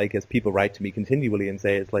 there is, like, as people write to me continually and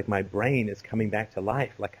say, it's like my brain is coming back to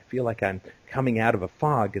life, like I feel like I'm coming out of a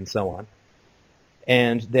fog and so on.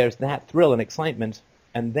 And there's that thrill and excitement,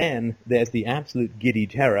 and then there's the absolute giddy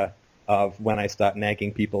terror of when I start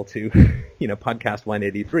nagging people to, podcast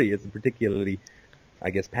 183 is a particularly, I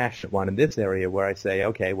guess, passionate one in this area where I say,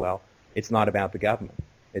 okay, well, it's not about the government.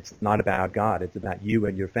 It's not about God. It's about you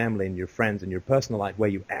and your family and your friends and your personal life where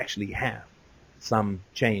you actually have some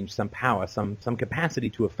change, some power, some capacity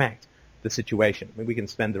to affect the situation. I mean, we can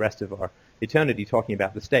spend the rest of our eternity talking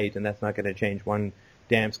about the state, and that's not going to change one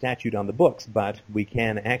damn statute on the books, but we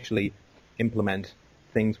can actually implement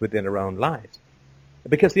things within our own lives.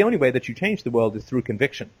 Because the only way that you change the world is through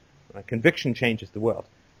conviction. Right? Conviction changes the world.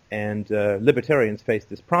 And libertarians face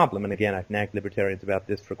this problem, and again, I've nagged libertarians about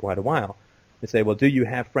this for quite a while. They say, well, do you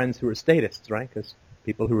have friends who are statists, right? Because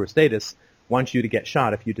people who are statists want you to get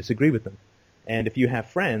shot if you disagree with them. And if you have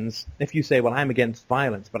friends, if you say, well, I'm against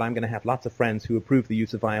violence, but I'm going to have lots of friends who approve the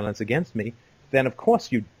use of violence against me, then of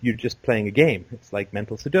course you're just playing a game. It's like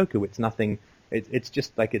mental Sudoku. It's nothing. It's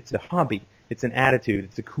just like it's a hobby. It's an attitude.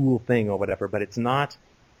 It's a cool thing or whatever. But it's not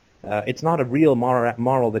a real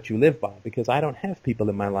moral that you live by, because I don't have people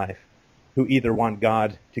in my life who either want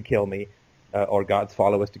God to kill me or God's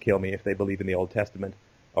followers to kill me if they believe in the Old Testament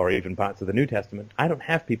or even parts of the New Testament. I don't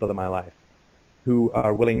have people in my life who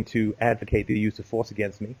are willing to advocate the use of force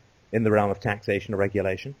against me in the realm of taxation or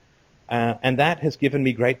regulation. And that has given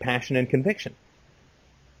me great passion and conviction.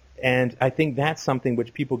 And I think that's something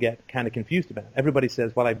which people get kind of confused about. Everybody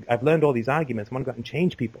says, well, I've learned all these arguments. I want to go out and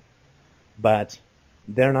change people. But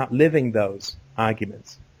they're not living those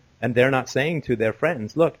arguments. And they're not saying to their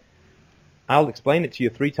friends, look, I'll explain it to you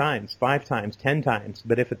 3 times, 5 times, 10 times,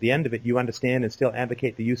 but if at the end of it you understand and still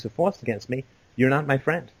advocate the use of force against me, you're not my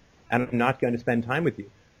friend. And I'm not going to spend time with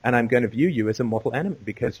you. And I'm going to view you as a mortal enemy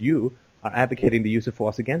because you are advocating the use of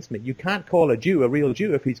force against me. You can't call a Jew a real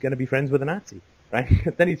Jew if he's going to be friends with a Nazi,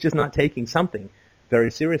 right? Then he's just not taking something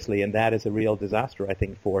very seriously, and that is a real disaster, I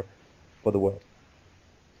think, for the world.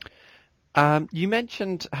 You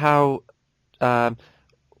mentioned how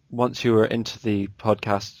once you were into the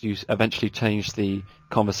podcast, you eventually changed the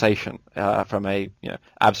conversation from a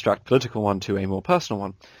abstract political one to a more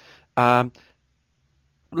personal one.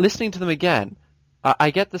 Listening to them again,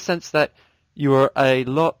 I get the sense that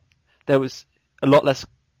there was a lot less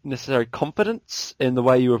necessary confidence in the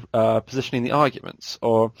way you were positioning the arguments,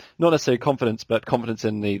 or not necessarily confidence, but confidence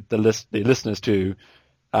in the listeners to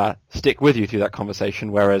stick with you through that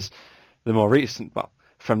conversation, whereas the more recent, well,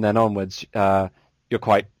 from then onwards, you're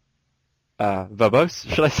quite verbose,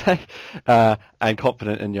 shall I say, and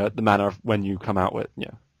confident in the manner of when you come out with,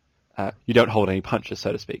 you don't hold any punches,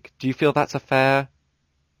 so to speak. Do you feel that's a fair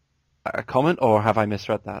comment, or have I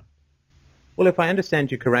misread that? Well, if I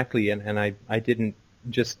understand you correctly, and I didn't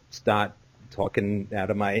just start talking out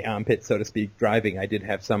of my armpit, so to speak, driving, I did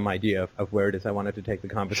have some idea of where it is I wanted to take the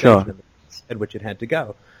conversation. Sure. At which it had to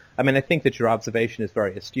go. I mean, I think that your observation is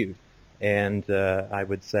very astute, and I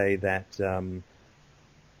would say that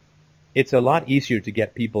it's a lot easier to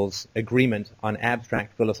get people's agreement on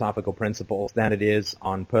abstract philosophical principles than it is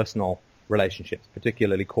on personal relationships,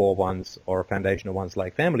 particularly core ones or foundational ones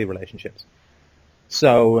like family relationships.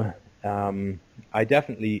 So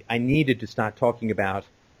I needed to start talking about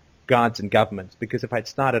gods and governments, because if I'd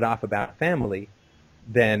started off about family,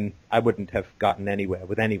 then I wouldn't have gotten anywhere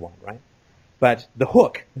with anyone, right? But the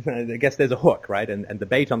hook, I guess there's a hook, right? And the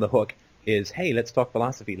bait on the hook is, hey, let's talk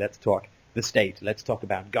philosophy, let's talk the state, let's talk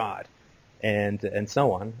about God, and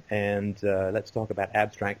so on, and let's talk about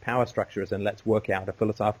abstract power structures, and let's work out a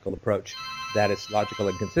philosophical approach that is logical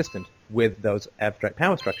and consistent with those abstract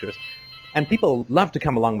power structures. And people love to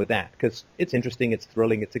come along with that because it's interesting, it's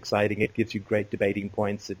thrilling, it's exciting, it gives you great debating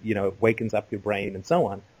points, it wakens up your brain and so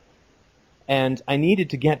on. And I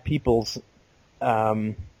needed to get people's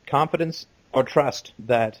confidence or trust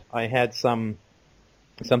that I had something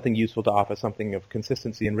useful to offer, something of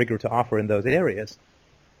consistency and rigor to offer in those areas,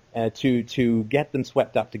 to get them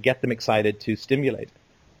swept up, to get them excited, to stimulate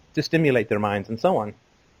their minds and so on.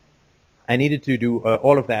 I needed to do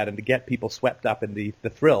all of that and to get people swept up in the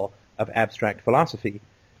thrill of abstract philosophy.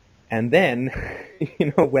 And then,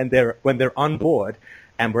 when they're on board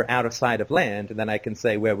and we're out of sight of land, then I can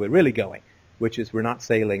say where we're really going, which is we're not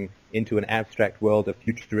sailing into an abstract world of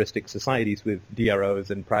futuristic societies with DROs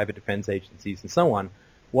and private defense agencies and so on.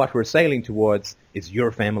 What we're sailing towards is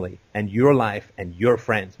your family and your life and your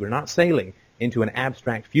friends. We're not sailing into an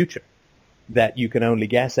abstract future that you can only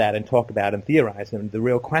guess at and talk about and theorize. And the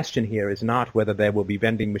real question here is not whether there will be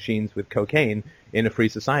vending machines with cocaine in a free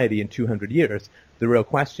society in 200 years. The real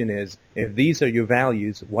question is, if these are your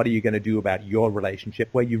values, what are you going to do about your relationship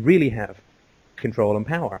where you really have control and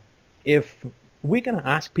power? If we're going to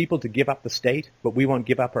ask people to give up the state, but we won't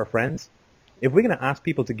give up our friends, if we're going to ask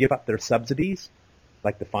people to give up their subsidies,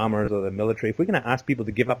 like the farmers or the military, if we're going to ask people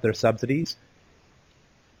to give up their subsidies,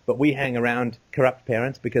 but we hang around corrupt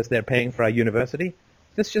parents because they're paying for our university,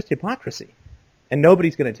 that's just hypocrisy. And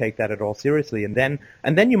nobody's going to take that at all seriously. And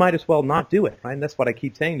then you might as well not do it, right? And that's what I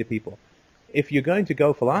keep saying to people. If you're going to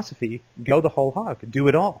go philosophy, go the whole hog. Do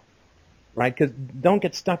it all, right? Because don't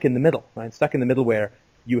get stuck in the middle, right? Stuck in the middle where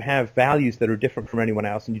you have values that are different from anyone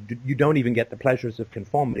else, and you don't even get the pleasures of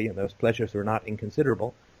conformity, and those pleasures are not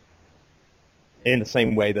inconsiderable, in the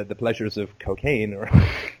same way that the pleasures of cocaine or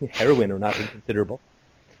heroin are not inconsiderable.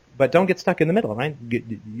 But don't get stuck in the middle, right?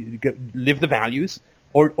 Live the values,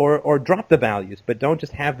 or drop the values, but don't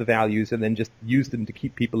just have the values and then just use them to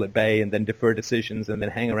keep people at bay and then defer decisions and then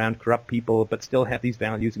hang around corrupt people, but still have these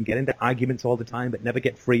values and get into arguments all the time but never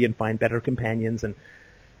get free and find better companions. And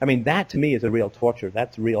I mean, that to me is a real torture.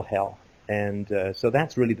 That's real hell. And so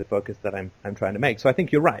that's really the focus that I'm trying to make. So I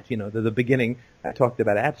think you're right. The beginning, I talked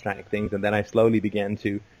about abstract things, and then I slowly began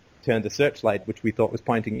to turn the searchlight, which we thought was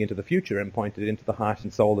pointing into the future, and pointed into the heart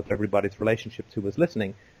and soul of everybody's relationships who was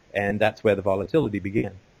listening, and that's where the volatility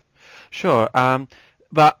began. Sure.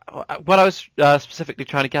 But what I was specifically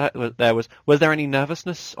trying to get at there was there any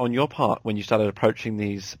nervousness on your part when you started approaching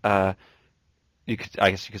these, I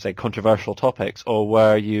guess you could say, controversial topics, or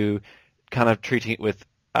were you kind of treating it with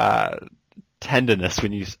tenderness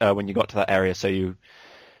when you got to that area? So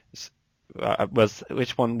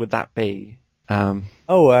which one would that be?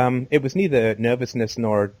 It was neither nervousness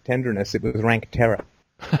nor tenderness. It was rank terror.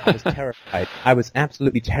 I was terrified. I was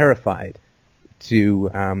absolutely terrified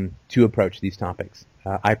to approach these topics.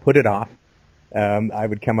 I put it off. I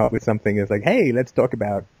would come up with something that's like, "Hey, let's talk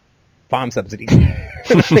about farm subsidies."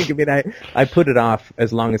 I put it off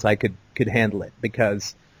as long as I could handle it,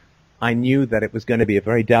 because I knew that it was going to be a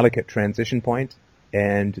very delicate transition point,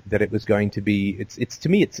 and that it was going to be,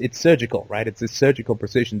 it's surgical, right? It's a surgical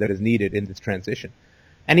precision that is needed in this transition.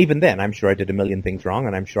 And even then, I'm sure I did a million things wrong,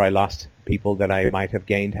 and I'm sure I lost people that I might have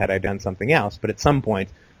gained had I done something else. But at some point,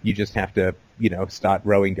 you just have to, start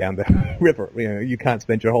rowing down the river. You can't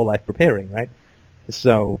spend your whole life preparing, right?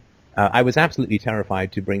 So I was absolutely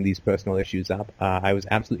terrified to bring these personal issues up. I was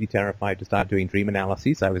absolutely terrified to start doing dream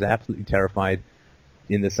analyses. I was absolutely terrified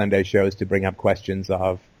in the Sunday shows to bring up questions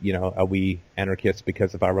of, are we anarchists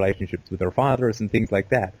because of our relationships with our fathers and things like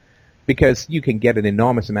that? Because you can get an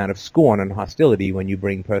enormous amount of scorn and hostility when you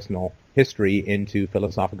bring personal history into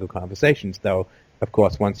philosophical conversations, though, of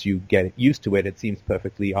course, once you get used to it, it seems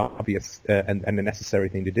perfectly obvious and a necessary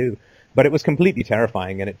thing to do. But it was completely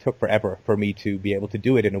terrifying, and it took forever for me to be able to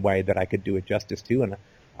do it in a way that I could do it justice to, and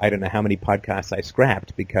I don't know how many podcasts I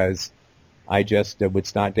scrapped because I just would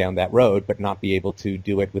start down that road, but not be able to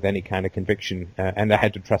do it with any kind of conviction, and I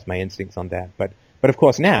had to trust my instincts on that. But of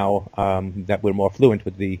course, now that we're more fluent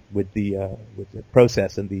with the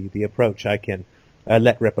process and the approach, I can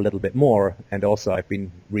let rip a little bit more. And also, I've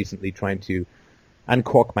been recently trying to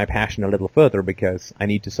uncork my passion a little further, because I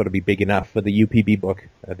need to sort of be big enough for the UPB book,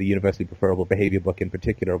 the Universally Preferable Behavior book in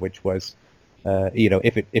particular, which was.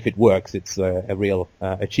 If it works, it's a real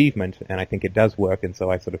achievement, and I think it does work, and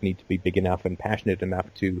so I sort of need to be big enough and passionate enough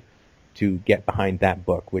to get behind that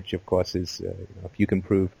book, which of course is, if you can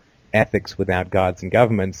prove ethics without gods and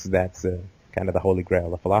governments, that's kind of the holy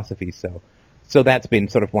grail of philosophy. So that's been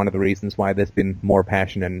sort of one of the reasons why there's been more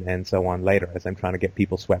passion and so on later, as I'm trying to get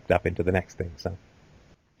people swept up into the next thing. So,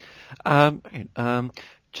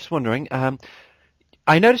 just wondering,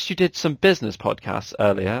 I noticed you did some business podcasts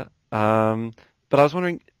earlier. But I was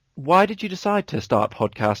wondering, why did you decide to start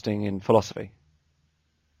podcasting in philosophy?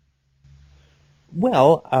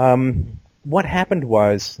 Well, what happened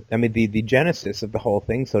was, the genesis of the whole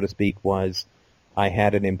thing, so to speak, was I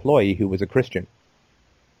had an employee who was a Christian.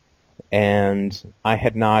 And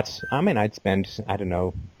I'd spent,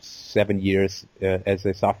 7 years as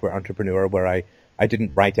a software entrepreneur where I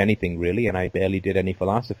didn't write anything really, and I barely did any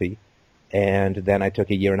philosophy. And then I took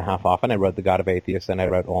a year and a half off, and I wrote The God of Atheists, and I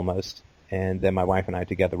wrote Almost. And then my wife and I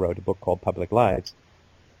together wrote a book called Public Lives.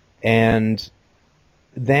 And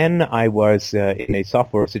then I was in a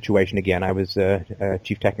software situation again. I was a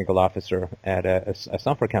chief technical officer at a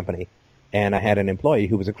software company, and I had an employee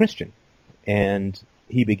who was a Christian. And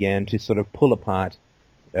he began to sort of pull apart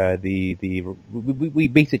we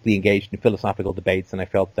basically engaged in philosophical debates, and I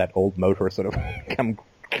felt that old motor sort of come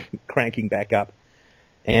cranking back up.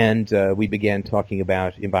 And we began talking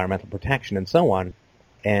about environmental protection and so on.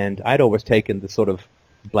 And I'd always taken the sort of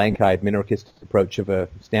blank-eyed minarchist approach of a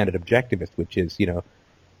standard objectivist, which is,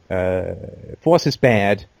 force is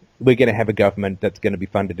bad. We're going to have a government that's going to be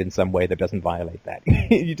funded in some way that doesn't violate that.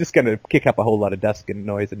 You're just going to kick up a whole lot of dust and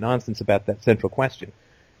noise and nonsense about that central question.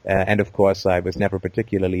 And of course, I was never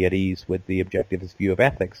particularly at ease with the objectivist view of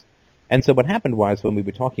ethics. And so what happened was, when we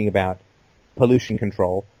were talking about pollution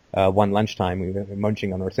control, one lunchtime, we were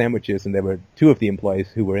munching on our sandwiches, and there were two of the employees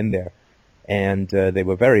who were in there. And they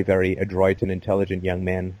were very, very adroit and intelligent young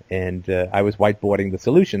men. And I was whiteboarding the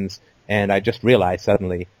solutions, and I just realized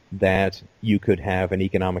suddenly that you could have an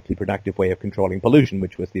economically productive way of controlling pollution,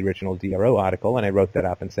 which was the original DRO article, and I wrote that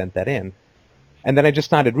up and sent that in. And then I just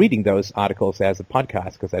started reading those articles as a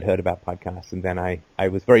podcast, because I'd heard about podcasts, and then I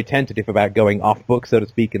was very tentative about going off book, so to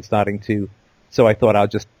speak, and starting to, so I thought I'll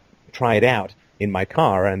just try it out in my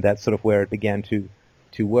car, and that's sort of where it began to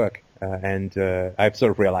work. And I've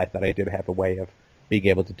sort of realized that I did have a way of being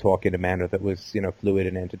able to talk in a manner that was, fluid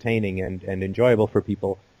and entertaining and enjoyable for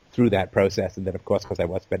people through that process. And then, of course, because I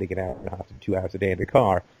was spending an hour and a half to 2 hours a day in the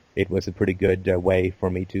car, it was a pretty good way for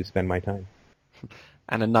me to spend my time.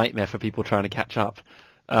 And a nightmare for people trying to catch up.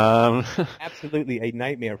 Um, Absolutely a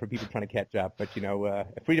nightmare for people trying to catch up. But,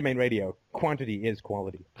 Free Domain Radio, quantity is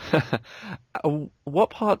quality.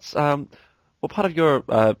 what what part of your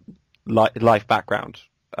life background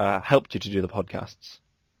helped you to do the podcasts?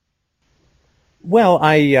 Well,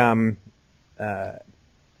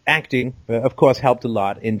 acting, of course, helped a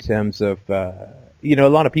lot in terms of, a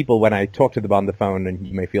lot of people, when I talk to them on the phone, and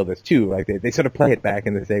you may feel this too, like they sort of play it back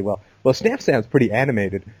and they say, well, Snap sounds pretty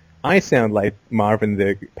animated. I sound like Marvin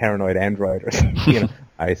the paranoid android, or something,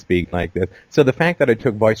 I speak like this. So the fact that I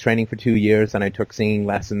took voice training for 2 years and I took singing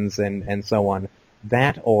lessons and so on,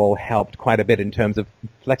 that all helped quite a bit in terms of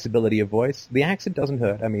flexibility of voice. The accent doesn't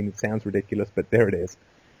hurt. I mean, it sounds ridiculous, but there it is.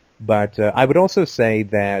 But I would also say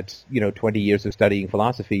that 20 years of studying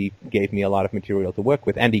philosophy gave me a lot of material to work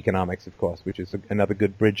with, and economics, of course, which is another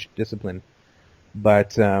good bridge discipline.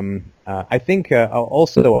 But I think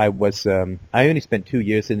also I only spent 2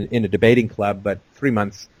 years in a debating club, but 3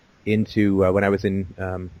 months into when I was in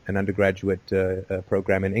an undergraduate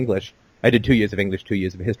program in English. I did 2 years of English, 2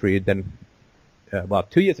 years of history, then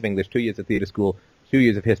 2 years of English, 2 years at theater school, 2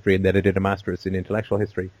 years of history, and then I did a master's in intellectual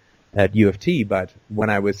history at U of T. But when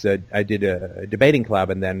I did a debating club,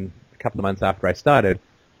 and then a couple of months after I started,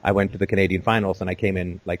 I went to the Canadian finals, and I came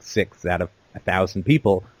in like 6th out of 1,000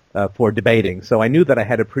 people for debating. So I knew that I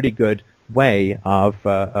had a pretty good way of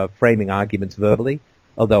framing arguments verbally.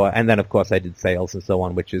 And then of course I did sales and so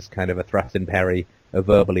on, which is kind of a thrust and parry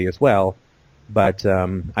verbally as well. But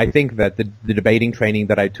I think that the debating training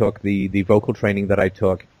that I took, the vocal training that I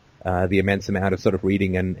took, the immense amount of sort of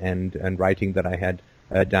reading and writing that I had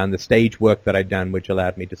done, the stage work that I'd done, which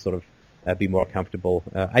allowed me to sort of be more comfortable.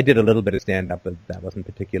 I did a little bit of stand-up, but that wasn't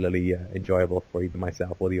particularly enjoyable for either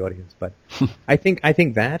myself or the audience. But I think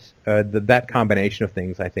that that combination of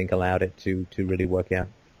things, I think, allowed it to really work out.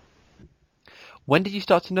 When did you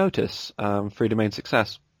start to notice Free Domain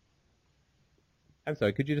success? I'm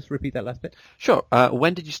sorry, could you just repeat that last bit? Sure.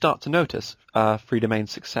 When did you start to notice Free Domain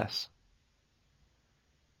success?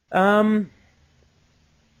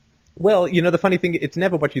 Well, the funny thing, it's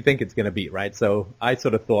never what you think it's going to be, right? So I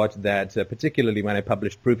sort of thought that, particularly when I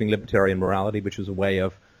published Proving Libertarian Morality, which was a way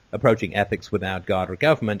of approaching ethics without God or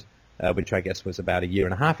government, which I guess was about 1.5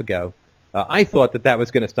 years ago, I thought that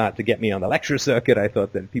was going to start to get me on the lecture circuit. I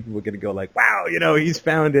thought that people were going to go like, wow, he's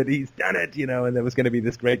found it, he's done it, and there was going to be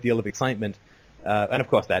this great deal of excitement. And of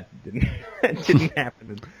course that didn't happen.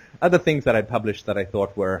 And other things that I'd published that I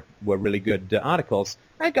thought were really good articles,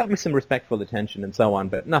 I got me some respectful attention and so on,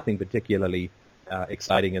 but nothing particularly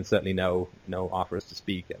exciting, and certainly no offers to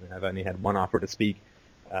speak. I mean, I've only had one offer to speak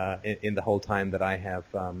in the whole time that I have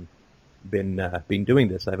been doing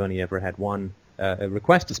this. I've only ever had one a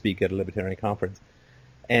request to speak at a libertarian conference,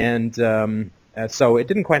 and so it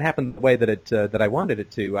didn't quite happen the way that I wanted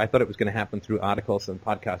it to. I thought it was going to happen through articles and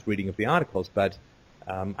podcast reading of the articles, but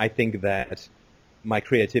I think that my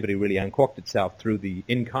creativity really uncorked itself through the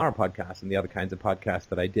in-car podcasts and the other kinds of podcasts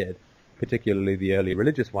that I did, particularly the early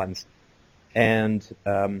religious ones. And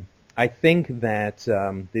I think that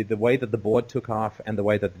the way that the board took off and the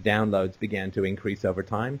way that the downloads began to increase over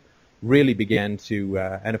time really began to,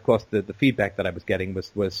 and of course the feedback that I was getting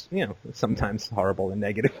was sometimes horrible and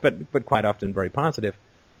negative, but quite often very positive.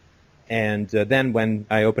 And then when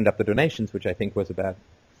I opened up the donations, which I think was about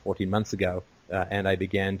 14 months ago, and I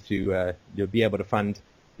began to be able to fund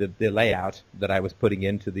the layout that I was putting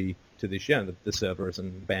into the show, the servers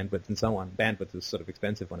and bandwidth and so on. Bandwidth was sort of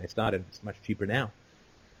expensive when I started; it's much cheaper now.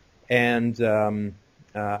 And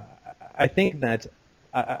I think that,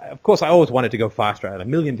 of course, I always wanted to go faster. 1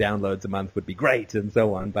 million downloads a month would be great, and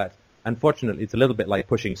so on. But unfortunately, it's a little bit like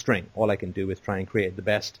pushing string. All I can do is try and create the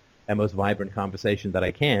best and most vibrant conversation that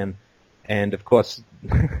I can. And of course,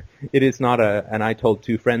 it is not an I told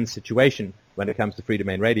two friends situation when it comes to Free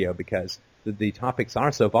Domain Radio, because the topics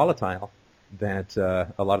are so volatile that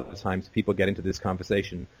a lot of the times people get into this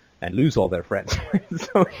conversation and lose all their friends.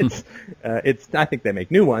 So it's I think they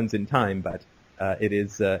make new ones in time, but it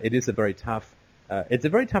is a very tough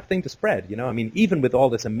thing to spread. I mean, even with all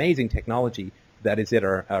this amazing technology that is at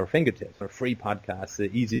our fingertips, our free podcasts,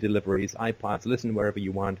 easy deliveries, iPods, listen wherever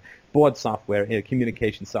you want, board software,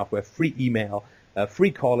 communication software, free email,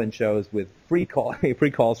 free call-in shows with free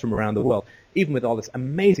calls from around the world. Even with all this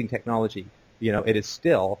amazing technology, it is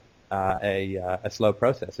still a slow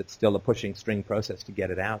process. It's still a pushing string process to get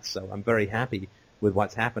it out. So I'm very happy with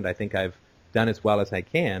what's happened. I think I've done as well as I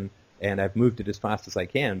can, and I've moved it as fast as I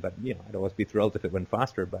can. But I'd always be thrilled if it went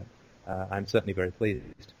faster. But I'm certainly very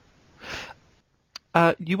pleased.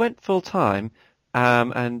 You went full time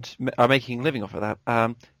and are making a living off of that.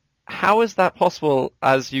 how is that possible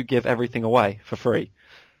as you give everything away for free?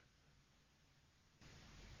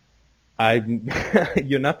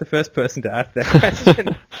 You're not the first person to ask that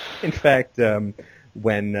question. In fact,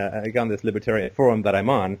 when I got on this libertarian forum that I'm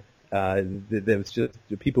on, there was just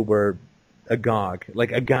people were agog,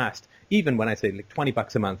 like aghast. Even when I say like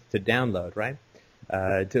 $20 a month to download, right?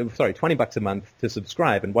 20 bucks a month to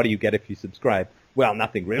subscribe. And what do you get if you subscribe? Well,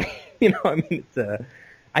 nothing really. I mean,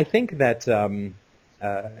 I think that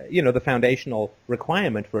the foundational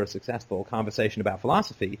requirement for a successful conversation about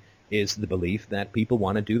philosophy is the belief that people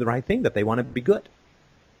want to do the right thing, that they want to be good.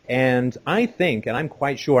 And I think, and I'm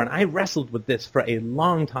quite sure, and I wrestled with this for a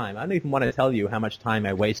long time. I don't even want to tell you how much time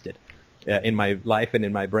I wasted in my life and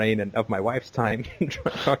in my brain and of my wife's time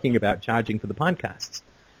talking about charging for the podcasts.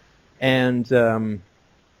 And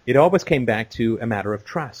it always came back to a matter of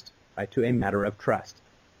trust, right? To a matter of trust.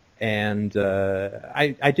 And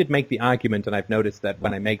I did make the argument, and I've noticed that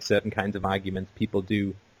when I make certain kinds of arguments, people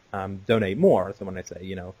do donate more. So when I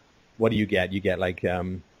say, what do you get? You get like,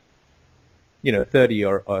 30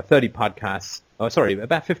 or 30 podcasts,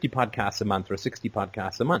 about 50 podcasts a month or 60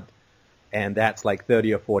 podcasts a month. And that's like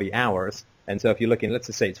 30 or 40 hours. And so if you're looking, let's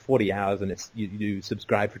just say it's 40 hours and you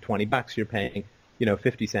subscribe for $20, you're paying,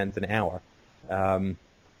 50 cents an hour. A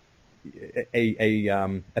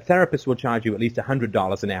therapist will charge you at least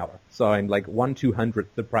 $100 an hour. So I'm like 1/200th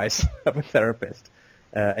the price of a therapist.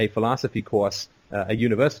 A philosophy course, a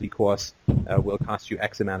university course, will cost you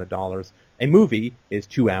X amount of dollars. A movie is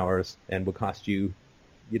 2 hours and will cost you,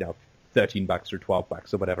 $13 or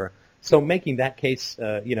 $12 or whatever. So making that case,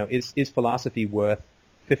 is philosophy worth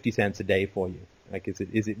 50 cents a day for you? Like,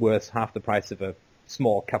 is it worth half the price of a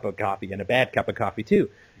small cup of coffee and a bad cup of coffee too?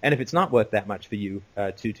 And if it's not worth that much for you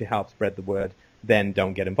to help spread the word, then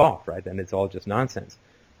don't get involved, right? Then it's all just nonsense.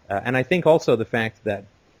 And I think also the fact that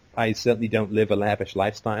I certainly don't live a lavish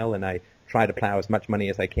lifestyle, and I try to plow as much money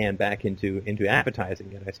as I can back into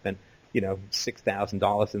advertising. And I spent,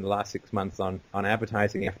 $6,000 in the last 6 months on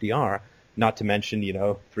advertising FDR, not to mention,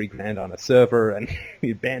 $3,000 on a server and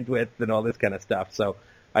bandwidth and all this kind of stuff. So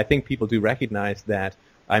I think people do recognize that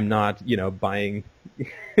I'm not, buying,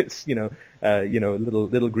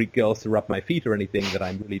 little Greek girls to rub my feet or anything, that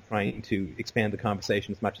I'm really trying to expand the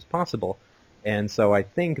conversation as much as possible. And so I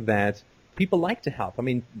think that people like to help. I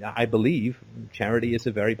mean, I believe charity is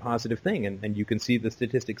a very positive thing, and you can see the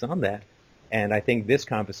statistics on that. And I think this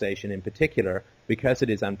conversation in particular, because it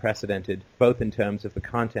is unprecedented, both in terms of the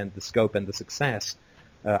content, the scope, and the success,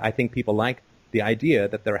 I think people like the idea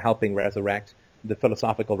that they're helping resurrect the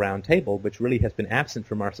philosophical round table, which really has been absent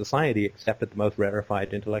from our society except at the most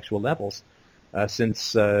rarefied intellectual levels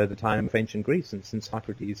since the time of ancient Greece and since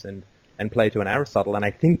Socrates and Plato and Aristotle. And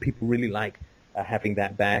I think people really like having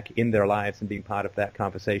that back in their lives and being part of that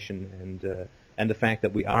conversation, and the fact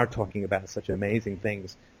that we are talking about such amazing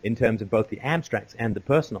things in terms of both the abstracts and the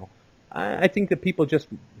personal. I think that people just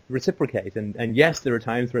reciprocate, and yes, there are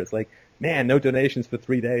times where it's like, man, no donations for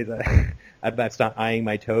 3 days. I better start eyeing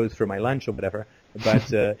my toes for my lunch or whatever.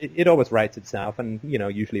 But it always rights itself, and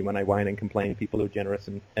usually when I whine and complain, people are generous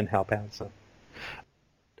and help out. So.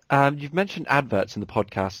 You've mentioned adverts in the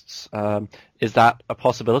podcasts. Is that a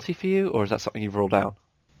possibility for you, or is that something you've ruled out?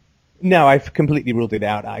 No, I've completely ruled it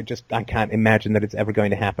out. I can't imagine that it's ever going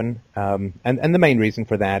to happen. And the main reason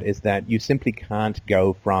for that is that you simply can't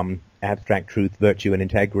go from abstract truth, virtue, and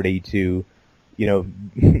integrity to,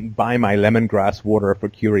 buy my lemongrass water for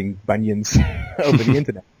curing bunions over the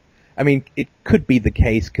internet. I mean, it could be the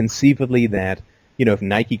case conceivably that, if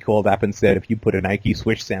Nike called up and said, if you put a Nike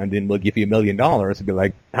swish sound in, we'll give you $1 million, it'd be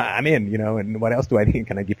like, I'm in, and what else do I need?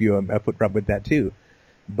 Can I give you a foot rub with that too?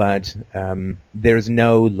 But there's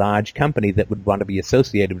no large company that would want to be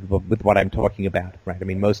associated with what I'm talking about, right? I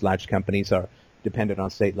mean, most large companies are dependent on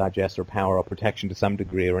state largesse or power or protection to some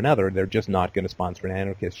degree or another. They're just not going to sponsor an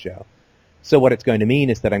anarchist show. So what it's going to mean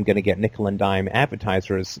is that I'm going to get nickel and dime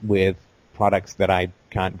advertisers with products that I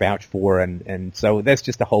can't vouch for, and so there's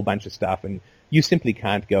just a whole bunch of stuff, and you simply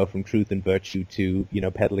can't go from truth and virtue to,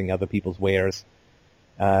 peddling other people's wares.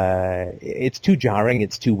 It's too jarring,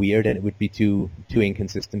 it's too weird, and it would be too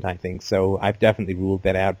inconsistent, I think. So I've definitely ruled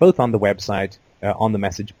that out, both on the website, on the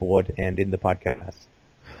message board, and in the podcast.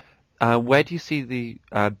 Where do you see do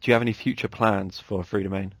you have any future plans for Free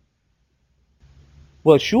Domain?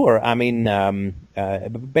 Well, sure. I mean,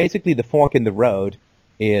 basically the fork in the road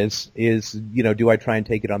is do I try and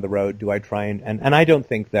take it on the road? Do I try and I don't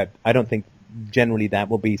think generally that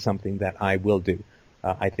will be something that I will do.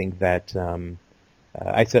 I think that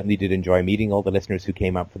I certainly did enjoy meeting all the listeners who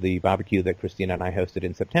came up for the barbecue that Christina and I hosted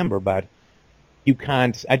in September, but you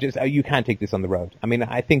can't. You can't take this on the road. I mean,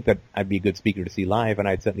 I think that I'd be a good speaker to see live, and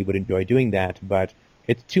I certainly would enjoy doing that. But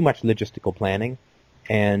it's too much logistical planning,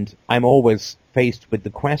 and I'm always faced with the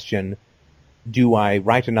question: do I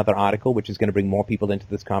write another article, which is going to bring more people into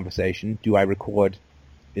this conversation? Do I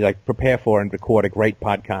prepare for and record a great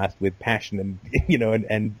podcast with passion and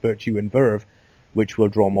and virtue and verve, which will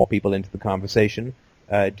draw more people into the conversation?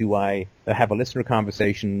 Do I have a listener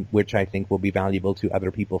conversation which I think will be valuable to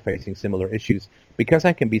other people facing similar issues? Because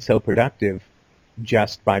I can be so productive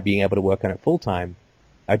just by being able to work on it full time.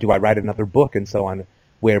 Do I write another book and so on,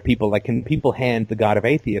 where can people hand The God of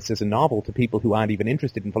Atheists as a novel to people who aren't even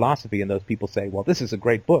interested in philosophy, and those people say, well, this is a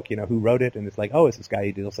great book, who wrote it? And it's like, oh, it's this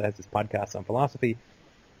guy who also has this podcast on philosophy.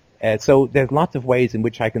 So there's lots of ways in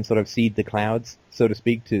which I can sort of seed the clouds, so to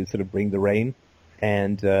speak, to sort of bring the rain.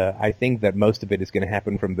 And I think that most of it is going to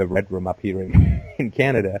happen from the Red Room up here in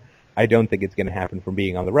Canada. I don't think it's going to happen from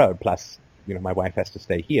being on the road. Plus, my wife has to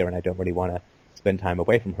stay here, and I don't really want to spend time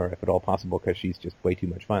away from her, if at all possible, because she's just way too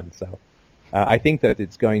much fun. So I think that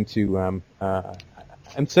it's going to...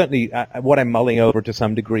 I'm certainly... what I'm mulling over to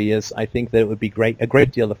some degree is I think that it would be a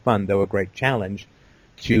great deal of fun, though a great challenge,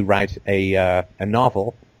 to write a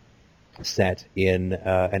novel set in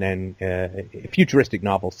a futuristic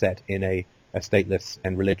novel set in a stateless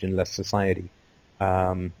and religionless society.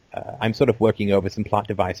 I'm sort of working over some plot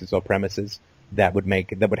devices or premises that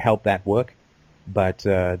would help that work, but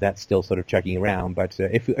that's still sort of chugging around. But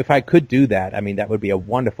if I could do that, I mean, that would be a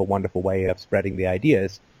wonderful, wonderful way of spreading the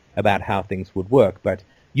ideas about how things would work. But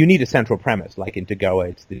you need a central premise, like in Tagoa,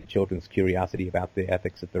 it's the children's curiosity about the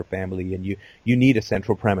ethics of their family, and you need a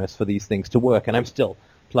central premise for these things to work. And I'm still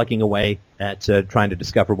plugging away at trying to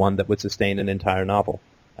discover one that would sustain an entire novel.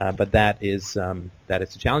 But that is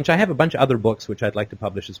a challenge. I have a bunch of other books which I'd like to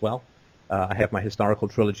publish as well. I have my historical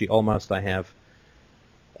trilogy almost. I have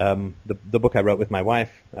the book I wrote with my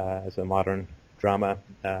wife as a modern drama,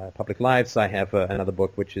 Public Lives. I have another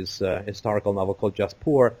book which is a historical novel called Just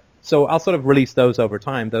Poor. So I'll sort of release those over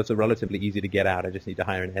time. Those are relatively easy to get out. I just need to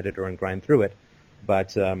hire an editor and grind through it.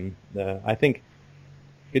 But I think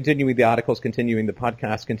continuing the articles, continuing the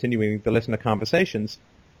podcast, continuing the listener conversations,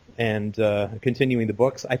 and continuing the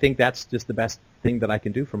books, I think that's just the best thing that I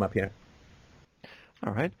can do from up here.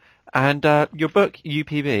 All right. And your book,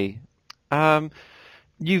 UPB,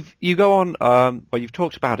 you go on, well, you've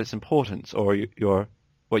talked about its importance, or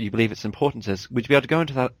what you believe its importance is. Would you be able to go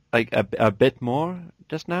into that a bit more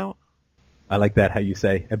just now? I like that, how you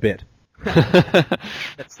say a bit.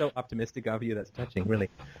 That's so optimistic of you. That's touching, really.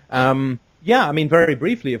 Yeah, I mean, very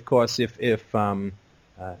briefly, of course, if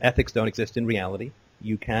ethics don't exist in reality,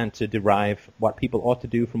 you can't derive what people ought to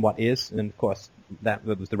do from what is, and of course that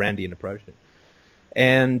was the Randian approach.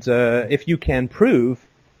 And if you can prove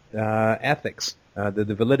ethics,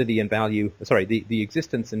 the validity and value, the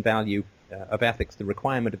existence and value of ethics, the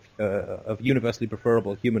requirement of universally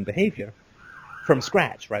preferable human behavior from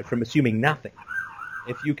scratch, right, from assuming nothing.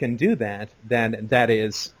 If you can do that, then that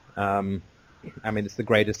is, it's the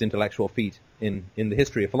greatest intellectual feat in the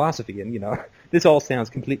history of philosophy. And, this all sounds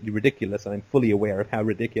completely ridiculous, and I'm fully aware of how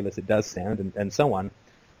ridiculous it does sound and so on.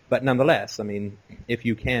 But nonetheless, I mean, if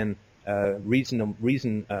you can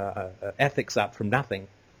reason ethics up from nothing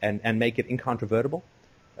and make it incontrovertible,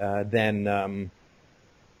 then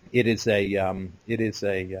it is an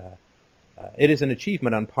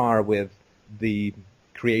achievement on par with the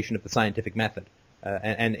creation of the scientific method.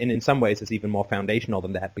 And in some ways it's even more foundational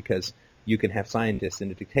than that, because you can have scientists in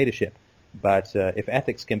a dictatorship. But if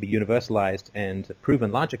ethics can be universalized and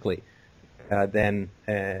proven logically, then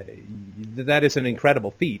that is an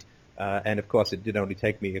incredible feat. And of course it did only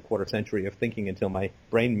take me a quarter century of thinking until my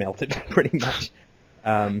brain melted, pretty much.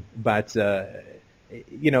 But the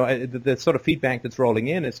sort of feedback that's rolling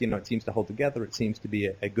in is, it seems to hold together. It seems to be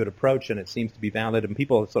a good approach, and it seems to be valid. And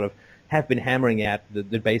people sort of have been hammering at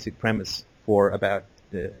the basic premise for about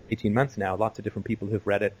 18 months now. Lots of different people who've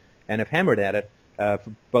read it and have hammered at it,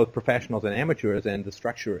 for both professionals and amateurs, and the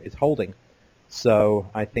structure is holding. So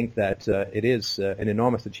I think that it is an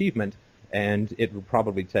enormous achievement, and it will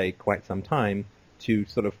probably take quite some time to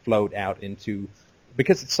sort of float out into,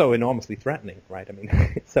 because it's so enormously threatening, right? I mean,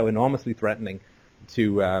 it's so enormously threatening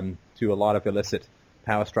to a lot of illicit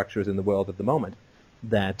power structures in the world at the moment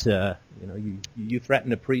that you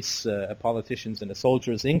threaten a priest's, a politician's, and a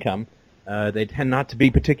soldier's income, they tend not to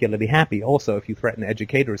be particularly happy. Also, if you threaten an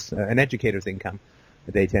educator's income,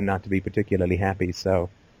 they tend not to be particularly happy. So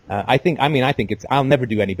I think I'll never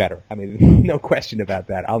do any better. I mean, no question about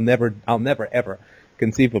that. I'll never ever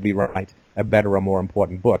conceivably write a better or more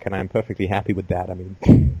important book, and I'm perfectly happy with that. I mean,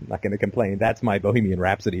 I'm not going to complain. That's my Bohemian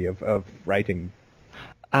Rhapsody of writing.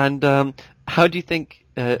 And how do you think?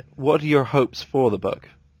 What are your hopes for the book?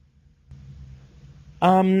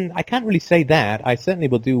 I can't really say that. I certainly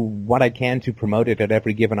will do what I can to promote it at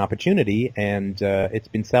every given opportunity, and it's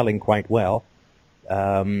been selling quite well.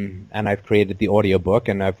 And I've created the audiobook,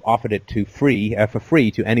 and I've offered it for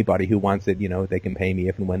free to anybody who wants it. They can pay me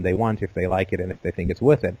if and when they want, if they like it and if they think it's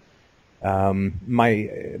worth it.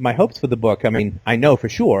 My hopes for the book, I mean, I know for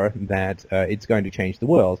sure that it's going to change the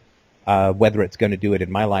world. Whether it's going to do it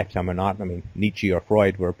in my lifetime or not, I mean, Nietzsche or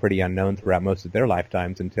Freud were pretty unknown throughout most of their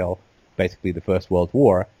lifetimes until basically the First World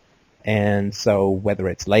War. And so whether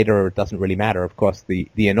it's later, it doesn't really matter. Of course, the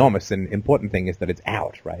enormous and important thing is that it's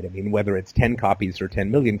out, right? I mean, whether it's 10 copies or 10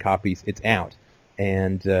 million copies, it's out.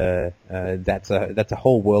 And that's a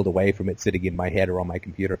whole world away from it sitting in my head or on my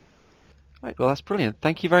computer. Right, well, that's brilliant.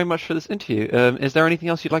 Thank you very much for this interview. Is there anything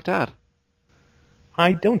else you'd like to add?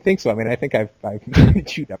 I don't think so. I mean, I think I've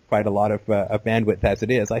chewed up quite a lot of bandwidth as it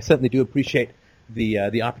is. I certainly do appreciate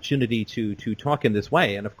the opportunity to talk in this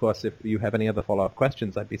way. And of course, if you have any other follow-up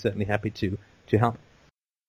questions, I'd be certainly happy to help.